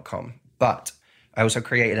MatthewHusseyRetreat.com. But I also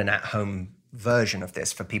created an at-home version of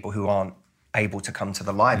this for people who aren't able to come to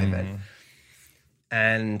the live event.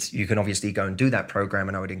 And you can obviously go and do that program,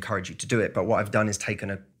 and I would encourage you to do it. But what I've done is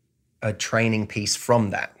taken a training piece from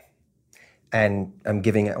that, and I'm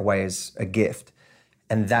giving it away as a gift.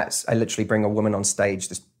 And I literally bring a woman on stage,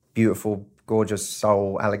 this beautiful, gorgeous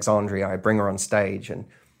soul, Alexandria. I bring her on stage, and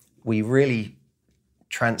we really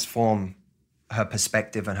transform her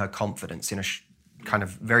perspective and her confidence in a kind of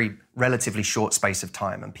very relatively short space of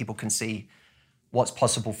time. And people can see what's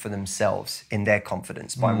possible for themselves in their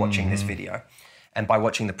confidence by watching this video and by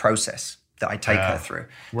watching the process that I take her through.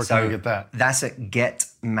 Where can I get that? That's at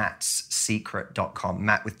getmattssecret.com,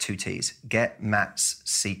 Matt with 2 T's,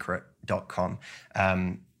 getmattssecret.com.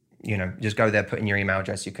 Just go there, put in your email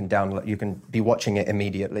address. You can download. You can be watching it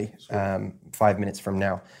immediately, 5 minutes from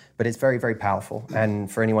now. But it's very, very powerful.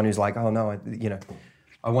 And for anyone who's like, oh no,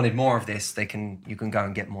 I wanted more of this, you can go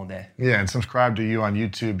and get more there. Yeah, and subscribe to you on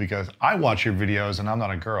YouTube, because I watch your videos and I'm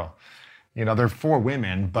not a girl. They're for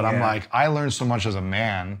women, but I'm like, I learned so much as a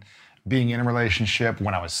man being in a relationship.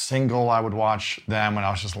 When I was single, I would watch them, and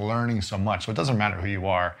I was just learning so much. So it doesn't matter who you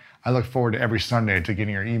are. I look forward to every Sunday to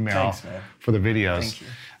getting your email for the videos. Thank you.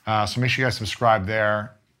 So make sure you guys subscribe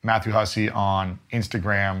there. Matthew Hussey on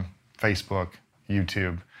Instagram, Facebook,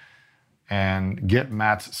 YouTube, and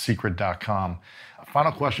getmattssecret.com.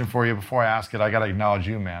 Final question for you before I ask it. I got to acknowledge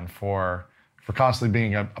you, man, for constantly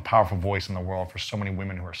being a powerful voice in the world for so many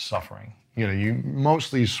women who are suffering. You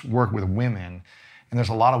mostly work with women, and there's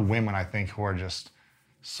a lot of women, I think, who are just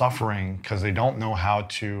suffering because they don't know how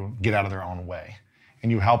to get out of their own way. And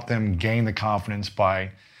you help them gain the confidence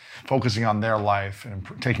by focusing on their life and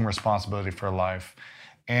taking responsibility for life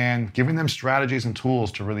and giving them strategies and tools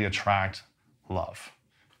to really attract love,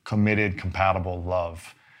 committed, compatible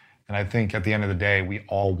love. And I think at the end of the day, we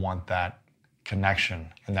all want that connection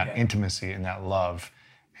and that intimacy and that love.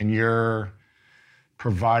 And you're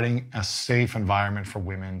providing a safe environment for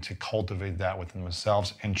women to cultivate that within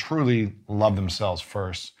themselves and truly love themselves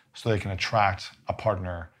first, so they can attract a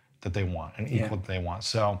partner that they want, an equal that they want.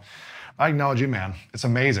 So I acknowledge you, man. It's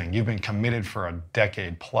amazing. You've been committed for a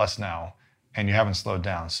decade plus now and you haven't slowed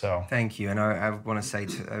down. So thank you. And I want to say,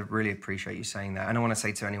 I really appreciate you saying that. And I want to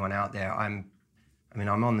say to anyone out there, I'm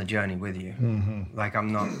on the journey with you. Mm-hmm. Like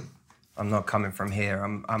I'm not coming from here.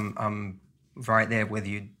 I'm right there with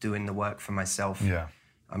you, doing the work for myself. Yeah.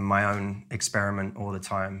 I'm my own experiment all the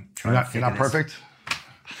time. You're not perfect.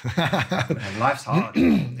 Man, life's hard.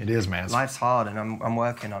 It is, man. Life's hard, and I'm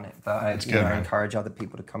working on it. But I encourage other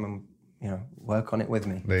people to come and work on it with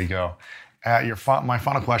me. There you go. My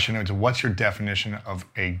final question is: what's your definition of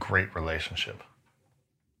a great relationship?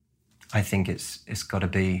 I think it's got to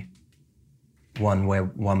be one where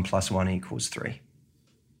 1 + 1 = 3.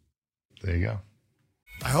 There you go.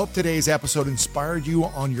 I hope today's episode inspired you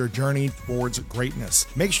on your journey towards greatness.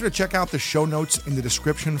 Make sure to check out the show notes in the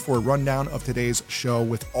description for a rundown of today's show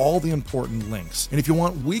with all the important links. And if you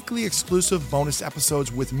want weekly exclusive bonus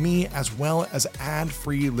episodes with me, as well as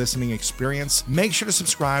ad-free listening experience, make sure to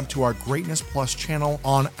subscribe to our Greatness Plus channel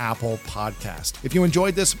on Apple Podcast. If you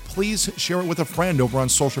enjoyed this, please share it with a friend over on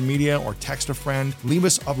social media or text a friend. Leave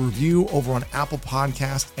us a review over on Apple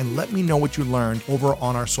Podcast and let me know what you learned over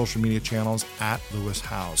on our social media channels at Lewis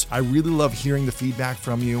House. I really love hearing the feedback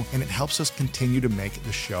from you, and it helps us continue to make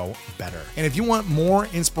the show better. And if you want more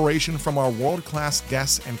inspiration from our world-class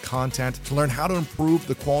guests and content to learn how to improve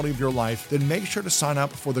the quality of your life, then make sure to sign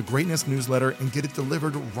up for the Greatness newsletter and get it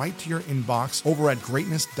delivered right to your inbox over at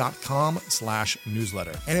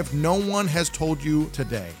greatness.com/newsletter. And if no one has told you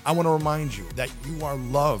today, I want to remind you that you are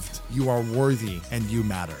loved, you are worthy, and you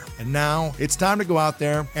matter. And now it's time to go out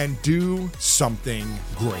there and do something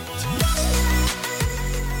great.